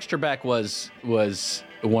 Like, Alex Trebek was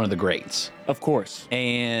one of the greats, of course,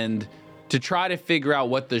 and to try to figure out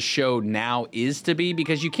what the show now is to be,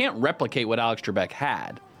 because you can't replicate what Alex Trebek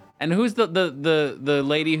had. And who's the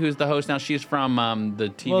lady who's the host now? She's from the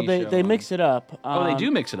TV show. Well, they mix it up. They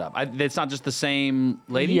do mix it up. It's not just the same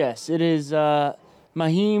lady? Yes, it is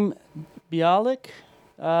Mahim Bialik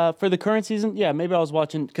for the current season. Yeah, maybe I was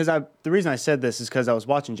watching, because the reason I said this is because I was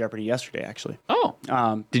watching Jeopardy yesterday, actually. Oh.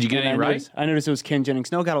 Did you get any right? I noticed it was Ken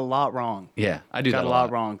Jennings. No, got a lot wrong. Yeah, I do got that a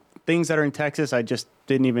lot wrong. Things that are in Texas, I just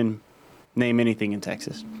didn't even Name anything in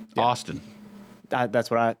Texas. Austin. That's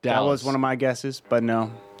what that Dallas. was one of my guesses, but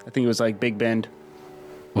no. I think it was like Big Bend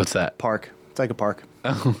What's that? Park. It's like a park.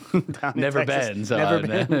 Never been. So Never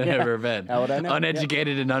been. Never been. How would I know?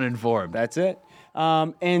 Uneducated and uninformed. That's it.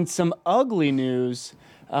 And some ugly news.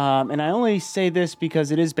 And I only say this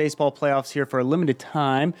because it is baseball playoffs here for a limited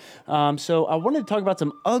time. So I wanted to talk about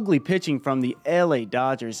some ugly pitching from the LA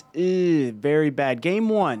Dodgers. Very bad. Game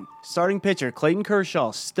 1, starting pitcher Clayton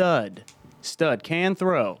Kershaw, stud, can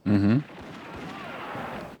throw. Mm-hmm.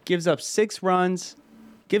 Gives up 6 runs,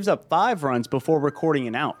 gives up 5 runs before recording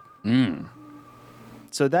an out.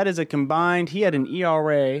 So that is a combined, he had an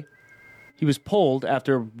ERA. He was pulled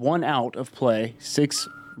after 1 out of play, 6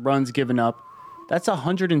 runs given up. That's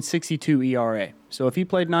 162 ERA. So if he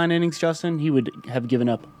played 9 innings, Justin, he would have given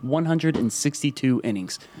up 162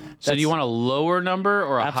 innings. So do you want a lower number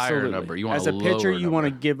or a higher Absolutely. number? You want As a pitcher, lower you want to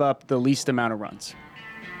number. give up the least amount of runs.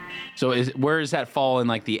 So where does that fall in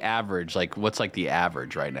like the average? Like what's like the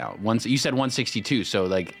average right now? You said 162, so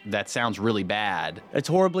like that sounds really bad. It's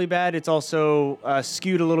horribly bad. It's also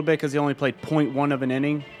skewed a little bit because he only played 0.1 of an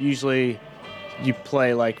inning. Usually you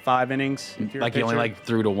play like 5 innings. If you're Like a he only pitcher. like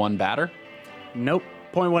threw to 1 batter? Nope.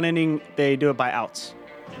 0.1 inning, they do it by outs.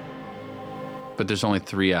 But there's only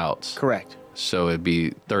 3 outs. Correct. So it'd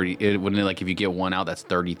be 30. Wouldn't it like if you get 1 out, that's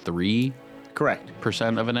 33% Correct.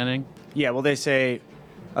 of an inning? Yeah, well, they say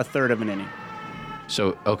a third of an inning.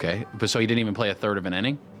 So, okay. But so he didn't even play a third of an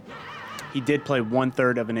inning? He did play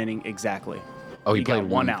 1/3 of an inning exactly. Oh, he got played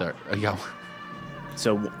 1 1/3. Yeah.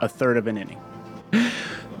 So a third of an inning.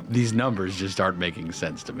 These numbers just aren't making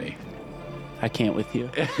sense to me. I can't with you.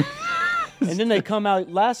 And then they come out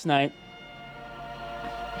last night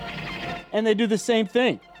and they do the same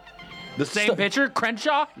thing. The same pitcher,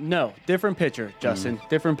 Crenshaw? No, different pitcher, Justin.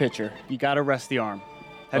 Different pitcher. You got to rest the arm.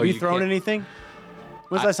 Have Oh, you you thrown can't- anything?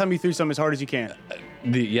 When's the last time you threw something as hard as you can?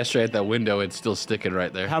 Yesterday at that window, it's still sticking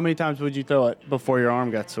right there. How many times would you throw it before your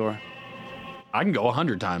arm got sore? I can go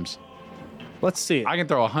 100 times. Let's see it. I can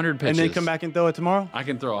throw 100 pitches. And then come back and throw it tomorrow? I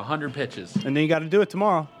can throw 100 pitches. And then you got to do it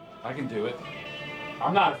tomorrow. I can do it.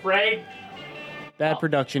 I'm not afraid. Bad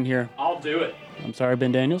production here. I'll do it. I'm sorry,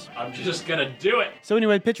 Ben Daniels. I'm just going to do it. So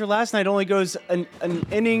anyway, pitcher last night only goes an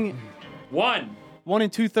inning, 1 1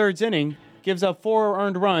 2/3 inning, gives up 4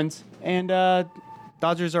 earned runs, and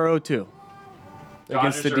Dodgers are 0-2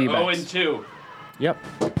 against the D-backs. 0-2. Yep,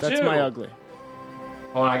 that's 2. my ugly.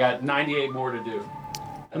 Hold on, I got 98 more to do.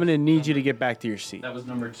 I'm gonna need you to get back to your seat. That was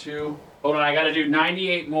number 2. Hold on, I got to do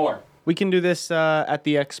 98 more. We can do this at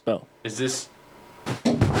the expo. Is this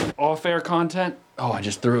all fair content? Oh, I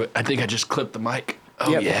just threw it. I think I just clipped the mic.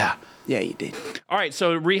 Oh, Yep. yeah. Yeah, you did. All right,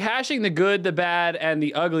 so rehashing the good, the bad, and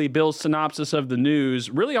the ugly Bill's synopsis of the news.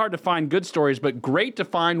 Really hard to find good stories, but great to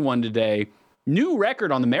find one today. New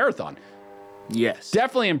record on the marathon. Yes.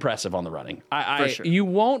 Definitely impressive on the running. For sure. You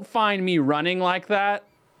won't find me running like that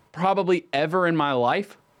probably ever in my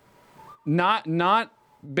life. Not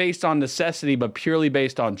based on necessity, but purely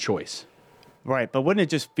based on choice. Right, but wouldn't it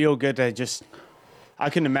just feel good to just? I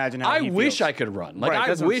couldn't imagine how I he wish feels. I could run. Like Right, I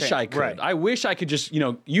that's what I'm wish saying. I could. Right. I wish I could just,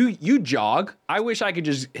 you jog. I wish I could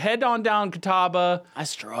just head on down Catawba, I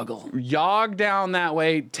struggle. jog down that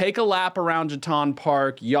way, take a lap around Jeton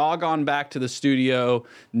Park, jog on back to the studio,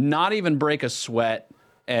 not even break a sweat,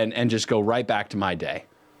 and just go right back to my day.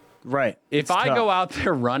 Right. If It's I tough. go out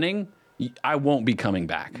there running, I won't be coming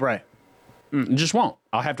back. Right. Just won't.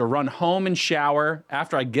 I'll have to run home and shower.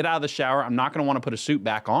 After I get out of the shower, I'm not going to want to put a suit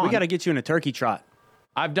back on. We got to get you in a turkey trot.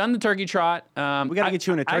 I've done the turkey trot. We gotta get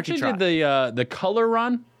you in a turkey I actually trot. did the color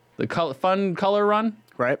run, fun color run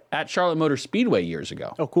Right. at Charlotte Motor Speedway years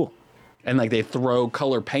ago. Oh, cool. And like they throw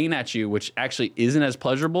color paint at you, which actually isn't as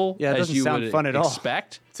pleasurable Yeah, it as doesn't you sound would fun at all.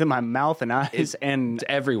 expect. It's in my mouth and eyes, and It's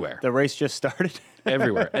everywhere, the race just started.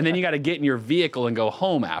 everywhere. And then you got to get in your vehicle and go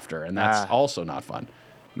home after, and that's also not fun.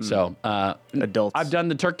 So Adults. I've done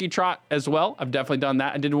the turkey trot as well. I've definitely done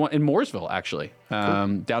that. I did one in Mooresville, actually,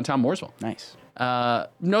 downtown Mooresville. Nice.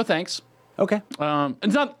 No thanks. Okay.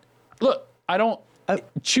 It's not. Look, I don't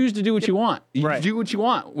choose to do what you want. You Right. do what you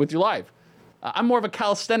want with your life. I'm more of a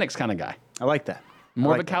calisthenics kind of guy. I like that.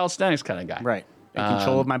 More I of like a calisthenics kind of guy. that. Right. In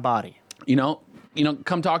control of my body. You know,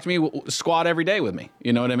 come talk to me. Squat every day with me.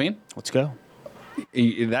 You know what I mean? Let's go.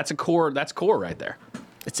 That's a core. That's core right there.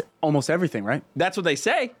 It's almost everything, right? That's what they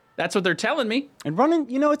say. That's what they're telling me. And running,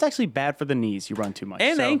 it's actually bad for the knees. You run too much.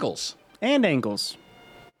 And so- ankles. And ankles.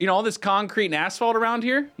 All this concrete and asphalt around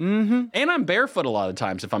here. Mm-hmm. And I'm barefoot a lot of the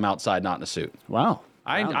times if I'm outside, not in a suit. Wow.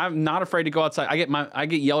 I'm not afraid to go outside. I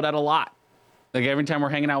get yelled at a lot. Like every time we're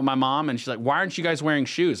hanging out with my mom, and she's like, "Why aren't you guys wearing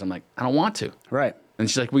shoes?" I'm like, "I don't want to." Right. And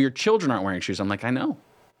she's like, "Well, your children aren't wearing shoes." I'm like, "I know."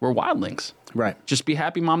 We're wildlings. Right. Just be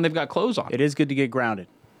happy, Mom, they've got clothes on. It is good to get grounded.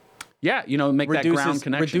 Yeah, make that ground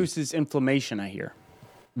connection. Reduces inflammation, I hear.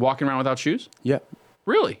 Walking around without shoes? Yep.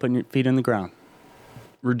 Really? Putting your feet in the ground.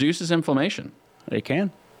 Reduces inflammation. It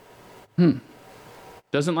can.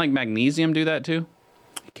 Doesn't like magnesium do that too?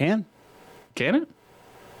 It can. Can it?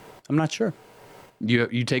 I'm not sure.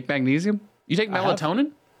 You take magnesium? You take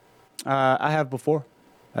melatonin? I have before.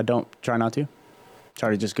 I don't try not to.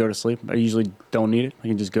 Try to just go to sleep. I usually don't need it. I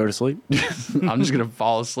can just go to sleep. I'm just going to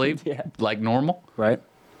fall asleep like normal? Right.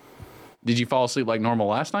 Did you fall asleep like normal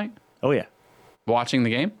last night? Oh, yeah. Watching the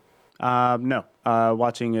game? No.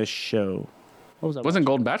 Watching a show. What was that? Wasn't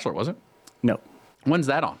Golden Bachelor, was it? No. When's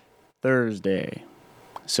that on? Thursday.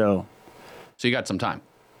 So you got some time.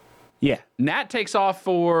 Yeah. Nat takes off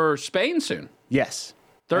for Spain soon. Yes.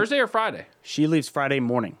 Thursday or Friday? She leaves Friday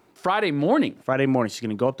morning. Friday morning? Friday morning. She's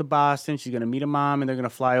going to go up to Boston. She's going to meet a mom, and they're going to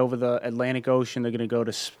fly over the Atlantic Ocean. They're going to go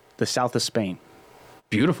to the south of Spain.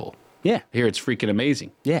 Beautiful. Yeah. Here, it's freaking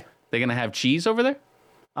amazing. Yeah. They going to have cheese over there?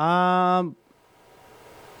 I'm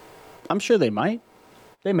sure they might.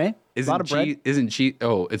 They may. A lot of bread. Isn't cheese?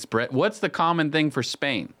 Oh, it's bread. What's the common thing for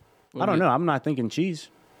Spain? I don't know. I'm not thinking cheese.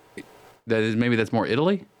 Maybe that's more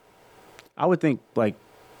Italy? I would think like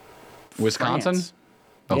Wisconsin? France.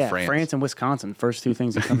 Oh, yeah, France. France and Wisconsin. First two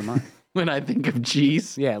things that come to mind. When I think of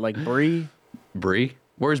cheese? Yeah, like Brie. Brie?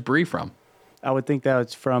 Where's Brie from? I would think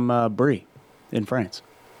that's from Brie in France.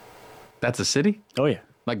 That's a city? Oh, yeah.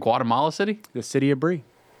 Like Guatemala City? The city of Brie.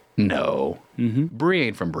 No. Brie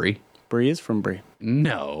ain't from Brie. Brie is from Brie.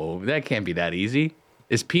 No, that can't be that easy.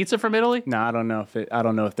 Is pizza from Italy? No, I don't know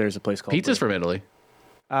if there's a place called Pizza's Brie. from Italy.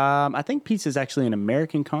 I think pizza is actually an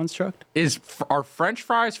American construct. Are French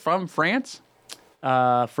fries from France?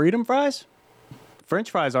 Freedom fries?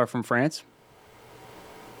 French fries are from France.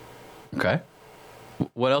 Okay.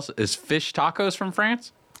 What else? Is fish tacos from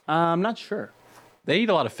France? I'm not sure. They eat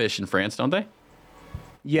a lot of fish in France, don't they?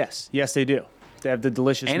 Yes, they do. They have the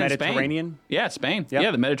delicious And Mediterranean. In Spain. Yeah, Spain. Yep.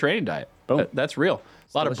 Yeah, the Mediterranean diet. Boom. That's real.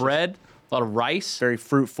 A lot delicious. of bread, a lot of rice, Very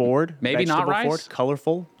fruit forward. Maybe not vegetable rice? forward,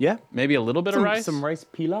 colorful. Yeah. maybe a little bit of rice. Some rice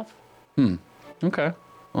pilaf. Okay.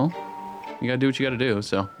 Well, you got to do what you got to do,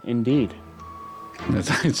 so. Indeed.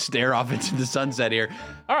 Let's stare off into the sunset here.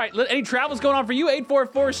 All right, any travels going on for you?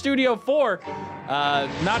 844 Studio 4.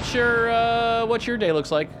 Not sure what your day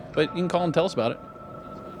looks like, but you can call and tell us about it.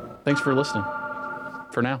 Thanks for listening.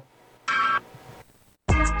 For now.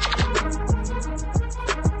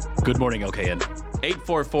 Good morning, LKN.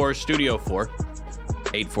 844 Studio 4.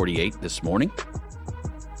 8:48 this morning.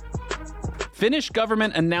 Finnish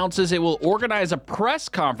government announces it will organize a press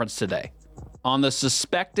conference today on the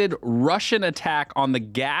suspected Russian attack on the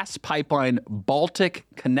gas pipeline Baltic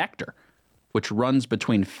Connector, which runs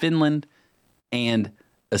between Finland and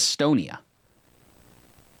Estonia.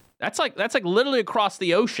 That's like literally across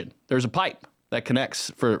the ocean. There's a pipe that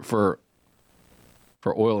connects for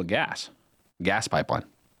oil and gas pipeline.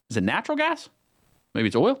 Is it natural gas? Maybe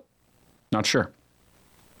it's oil? Not sure.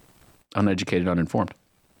 Uneducated, uninformed.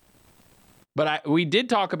 But we did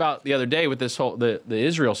talk about the other day with this whole the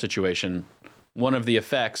Israel situation. One of the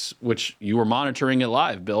effects, which you were monitoring it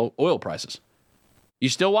live, Bill, oil prices. You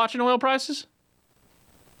still watching oil prices?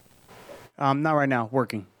 Not right now.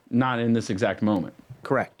 Working. Not in this exact moment.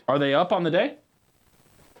 Correct. Are they up on the day?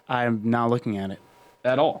 I'm not looking at it.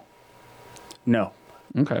 At all? No.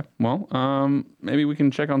 Okay. Well, maybe we can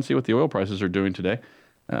check on see what the oil prices are doing today.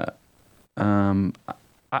 I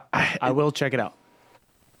will check it out.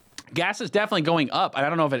 Gas is definitely going up. I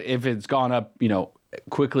don't know if it's gone up,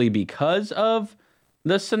 quickly because of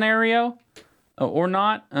the scenario or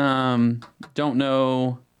not. Don't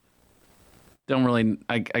know. Don't really.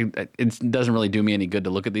 It doesn't really do me any good to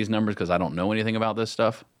look at these numbers because I don't know anything about this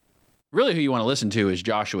stuff. Really, who you want to listen to is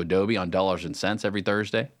Joshua Dobie on Dollars and Cents every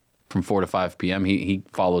Thursday from 4 to 5 p.m. He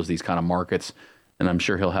follows these kind of markets, and I'm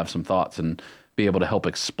sure he'll have some thoughts and be able to help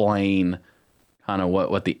explain kind of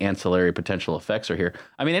what the ancillary potential effects are here.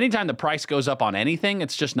 I mean, anytime the price goes up on anything,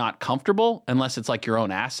 it's just not comfortable unless it's like your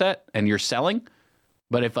own asset and you're selling.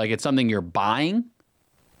 But if like it's something you're buying,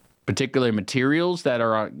 particularly materials that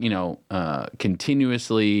are,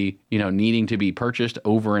 continuously, needing to be purchased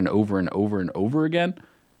over and over and over and over again,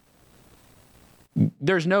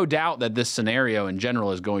 there's no doubt that this scenario in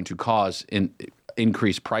general is going to cause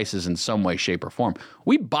increased prices in some way, shape, or form.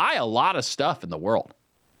 We buy a lot of stuff in the world.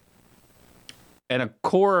 And a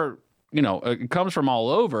core, it comes from all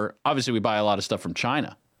over. Obviously, we buy a lot of stuff from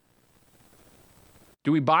China.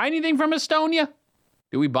 Do we buy anything from Estonia?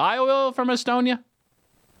 Do we buy oil from Estonia?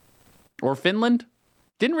 Or Finland?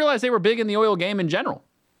 Didn't realize they were big in the oil game in general.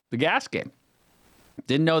 The gas game.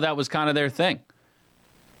 Didn't know that was kind of their thing.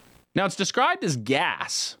 Now it's described as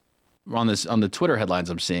gas on the Twitter headlines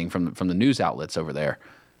I'm seeing from the news outlets over there.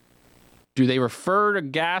 Do they refer to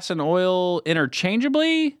gas and oil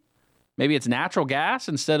interchangeably? Maybe it's natural gas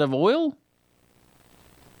instead of oil?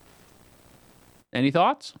 Any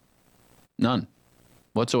thoughts? None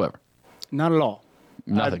whatsoever. Not at all.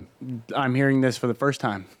 Nothing. I'm hearing this for the first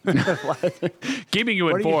time. Keeping you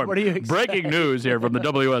informed. what do you expect? Breaking news here from the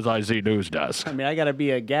WSIC News Desk. I mean, I got to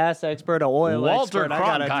be a gas expert, an oil Walter expert. I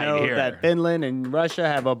got to Cronkite know here. that Finland and Russia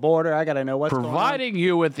have a border. I got to know what's going on. Providing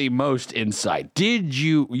you with the most insight. Did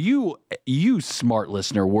you smart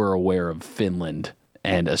listener were aware of Finland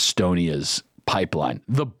and Estonia's pipeline,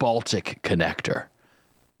 the Baltic Connector?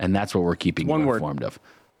 And that's what we're keeping you informed of.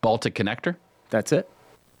 Baltic Connector? That's it.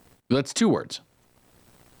 That's 2 words.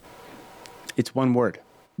 It's 1 word.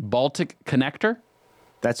 Baltic Connector?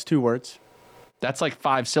 That's 2 words. That's like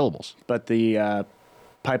 5 syllables. But the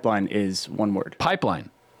pipeline is 1 word. Pipeline.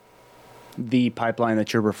 The pipeline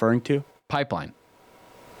that you're referring to? Pipeline.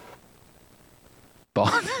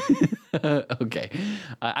 Okay.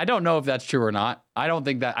 I don't know if that's true or not. I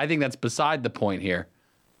think that's beside the point here.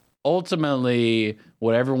 Ultimately,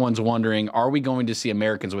 what everyone's wondering, are we going to see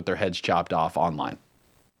Americans with their heads chopped off online?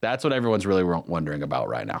 That's what everyone's really wondering about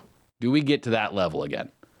right now. Do we get to that level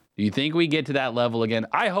again? Do you think we get to that level again?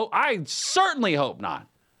 I certainly hope not.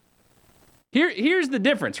 Here's the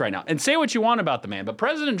difference right now. And say what you want about the man, but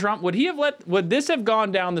President Trump, would this have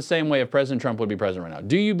gone down the same way if President Trump would be president right now?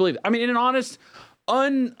 Do you believe? I mean, in an honest,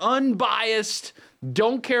 unbiased,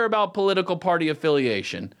 don't care about political party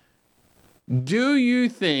affiliation, do you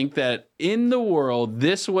think that in the world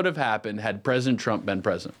this would have happened had President Trump been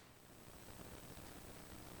president?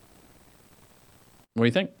 What do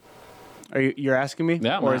you think? You're asking me?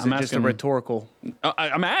 Yeah, or is I'm it just a asking- retourical?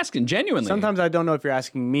 I'm asking genuinely. Sometimes I don't know if you're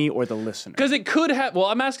asking me or the listener. Because it could have. Well,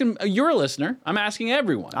 I'm asking. You're a listener. I'm asking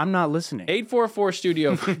everyone. I'm not listening. 844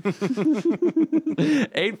 Studio.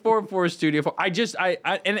 844 Studio 4.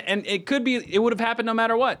 And it could be. It would have happened no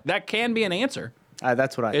matter what. That can be an answer.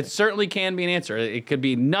 That's what I think. It certainly can be an answer. It could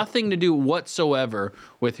be nothing to do whatsoever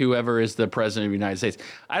with whoever is the president of the United States.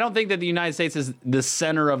 I don't think that the United States is the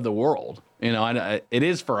center of the world. You know, it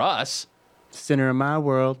is for us. Center of my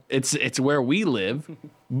world. It's where we live,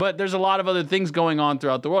 but there's a lot of other things going on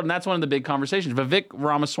throughout the world, and that's one of the big conversations. Vivek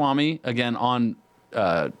Ramaswamy, again, on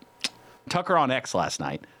Tucker on X last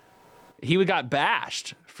night, he got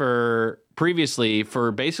bashed previously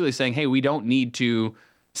for basically saying, hey, we don't need to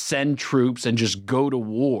send troops and just go to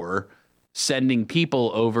war, sending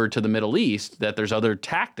people over to the Middle East, that there's other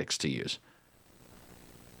tactics to use.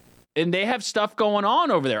 And they have stuff going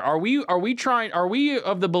on over there. Are we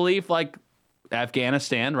of the belief, like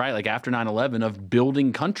Afghanistan, right? Like after 9/11, of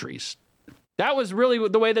building countries. That was really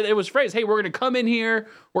the way that it was phrased. Hey, we're going to come in here.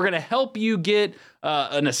 We're going to help you get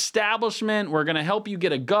an establishment. We're going to help you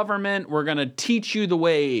get a government. We're going to teach you the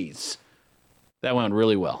ways. That went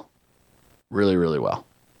really well. Really, really well.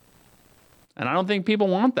 And I don't think people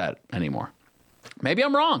want that anymore. Maybe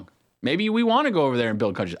I'm wrong. Maybe we want to go over there and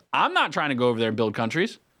build countries. I'm not trying to go over there and build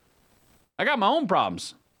countries. I got my own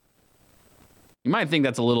problems. You might think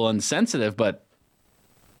that's a little insensitive, but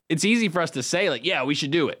it's easy for us to say, like, yeah, we should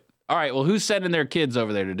do it. All right, well, who's sending their kids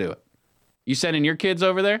over there to do it? You sending your kids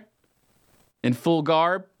over there in full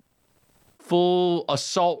garb, full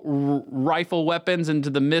assault rifle weapons into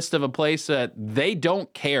the midst of a place that they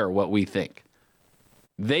don't care what we think.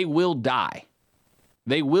 They will die.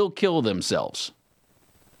 They will kill themselves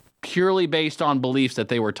purely based on beliefs that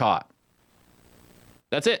they were taught.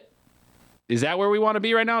 That's it. Is that where we want to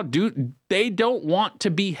be right now? They don't want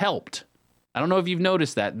to be helped. I don't know if you've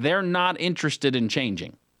noticed that. They're not interested in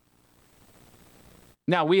changing.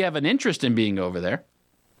 Now, we have an interest in being over there.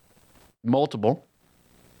 Multiple.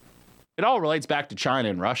 It all relates back to China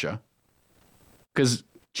and Russia. Because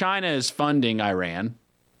China is funding Iran.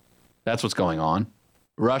 That's what's going on.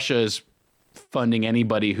 Russia is funding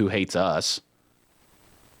anybody who hates us.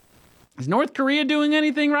 Is North Korea doing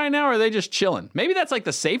anything right now, or are they just chilling? Maybe that's like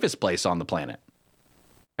the safest place on the planet.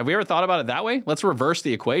 Have we ever thought about it that way? Let's reverse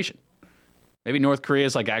the equation. Maybe North Korea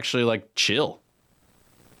is like actually like chill.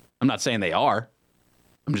 I'm not saying they are.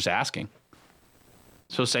 I'm just asking.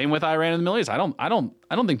 So same with Iran and the Middle East. I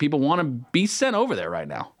don't think people want to be sent over there right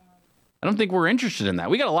now. I don't think we're interested in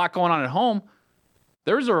that. We got a lot going on at home.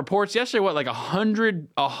 There was a reports yesterday, like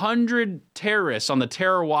 100 terrorists on the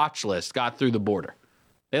terror watch list got through the border.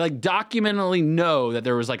 They like documentally know that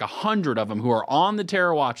there was like 100 of them who are on the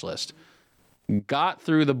terror watch list, got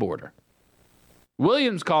through the border.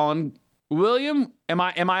 William's calling. William, am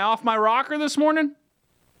I off my rocker this morning?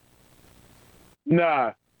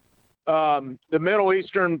 Nah. The Middle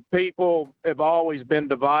Eastern people have always been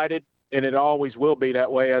divided, and it always will be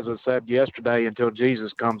that way, as I said yesterday, until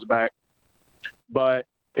Jesus comes back. But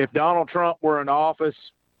if Donald Trump were in office,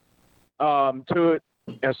 to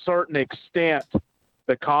a certain extent,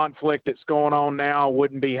 the conflict that's going on now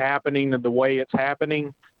wouldn't be happening in the way it's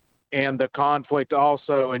happening, and the conflict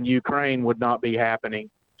also in Ukraine would not be happening,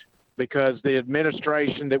 because the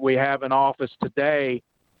administration that we have in office today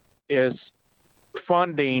is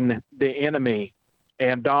funding the enemy,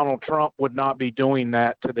 and Donald Trump would not be doing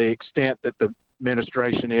that to the extent that the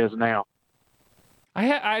administration is now.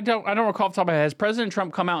 I don't recall off the top of my head. Has President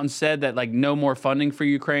Trump come out and said that, like, no more funding for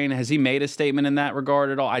Ukraine? Has he made a statement in that regard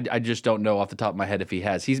at all? I just don't know off the top of my head if he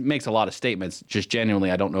has. He makes a lot of statements. Just genuinely,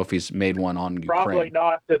 I don't know if he's made one on Ukraine. Probably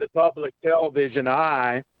not to the public television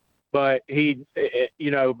eye, but he,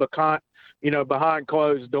 behind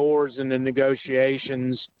closed doors in the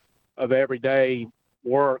negotiations of everyday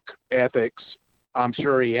work ethics, I'm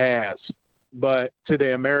sure he has. But to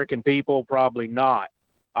the American people, probably not.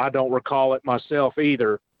 I don't recall it myself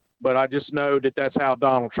either, but I just know that that's how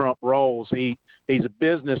Donald Trump rolls. He's a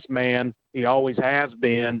businessman. He always has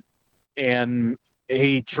been, and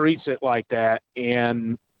he treats it like that.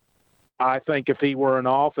 And I think if he were in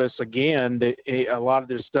office again, a lot of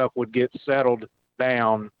this stuff would get settled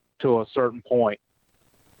down to a certain point.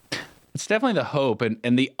 It's definitely the hope,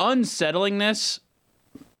 and the unsettlingness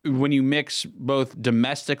when you mix both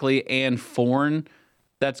domestically and foreign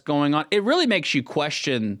that's going on. It really makes you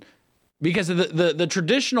question, because of the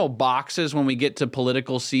traditional boxes when we get to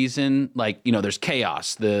political season, like, there's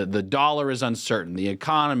chaos, the dollar is uncertain, the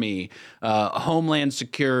economy, homeland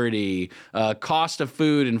security, cost of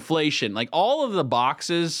food, inflation, like all of the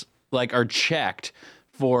boxes like are checked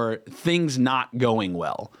for things not going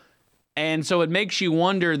well. And so it makes you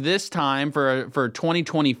wonder this time for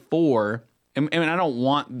 2024. And I don't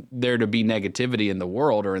want there to be negativity in the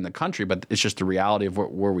world or in the country, but it's just the reality of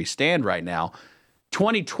where we stand right now.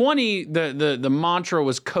 2020, the mantra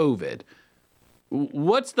was COVID.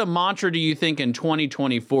 What's the mantra, do you think, in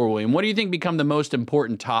 2024, William? What do you think become the most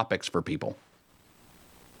important topics for people?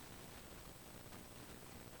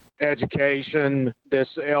 Education, this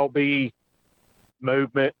LB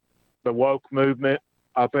movement, the woke movement,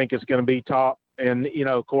 I think is going to be top. And,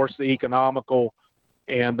 of course, the economical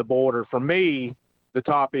and the border. For me, the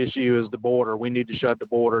top issue is the border. We need to shut the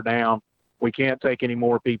border down. We can't take any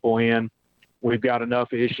more people in. We've got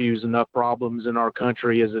enough issues, enough problems in our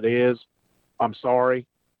country as it is. I'm sorry.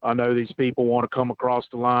 I know these people want to come across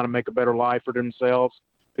the line and make a better life for themselves,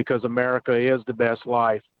 because America is the best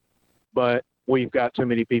life. But we've got too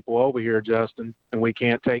many people over here, Justin, and we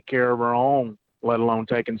can't take care of our own, let alone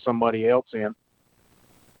taking somebody else in.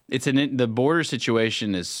 The border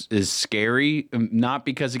situation is scary, not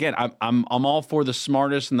because, again, I'm all for the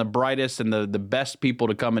smartest and the brightest and the best people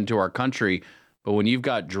to come into our country, but when you've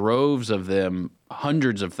got droves of them,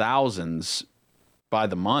 hundreds of thousands by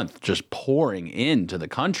the month just pouring into the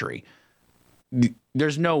country,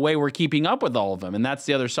 there's no way we're keeping up with all of them. And that's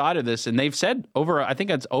the other side of this. And they've said I think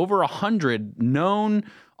it's over 100 known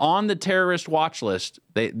on the terrorist watch list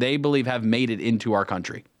they believe have made it into our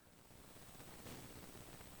country.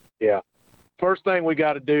 Yeah. First thing we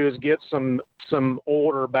got to do is get some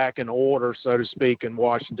order back in order, so to speak, in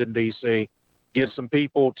Washington, D.C. Get some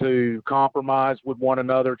people to compromise with one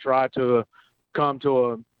another, try to come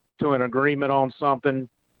to an agreement on something.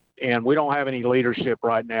 And we don't have any leadership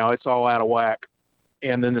right now. It's all out of whack.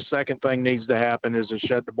 And then the second thing needs to happen is to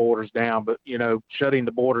shut the borders down. But, shutting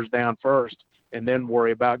the borders down first and then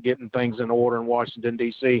worry about getting things in order in Washington,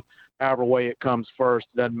 D.C., however way it comes first,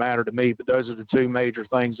 doesn't matter to me. But those are the two major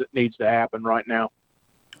things that needs to happen right now.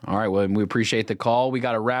 All right, well, we appreciate the call. We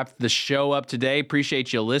got to wrap the show up today.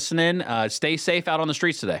 Appreciate you listening. Stay safe out on the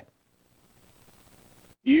streets today.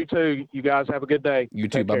 You too. You guys have a good day. You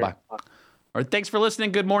too. Bye-bye. All right, thanks for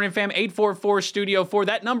listening. Good morning, fam. 844-STUDIO-4.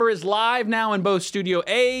 That number is live now in both Studio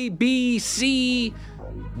A, B, C,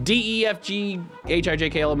 D, E, F, G, H, I, J,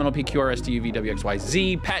 K, L, M, N, O, P, Q, R, S, T, U, V, W, X, Y,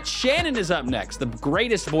 Z. Pat Shannon is up next. The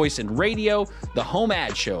greatest voice in radio, the Home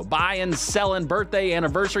Ad Show. Buying, selling, birthday,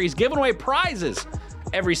 anniversaries, giving away prizes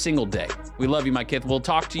every single day. We love you, my kid. We'll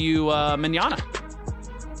talk to you mañana.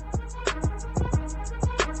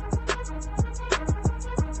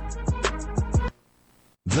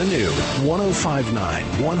 The new 105.9,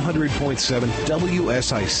 100.7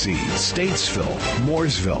 WSIC, Statesville,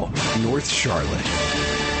 Mooresville, North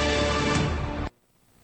Charlotte.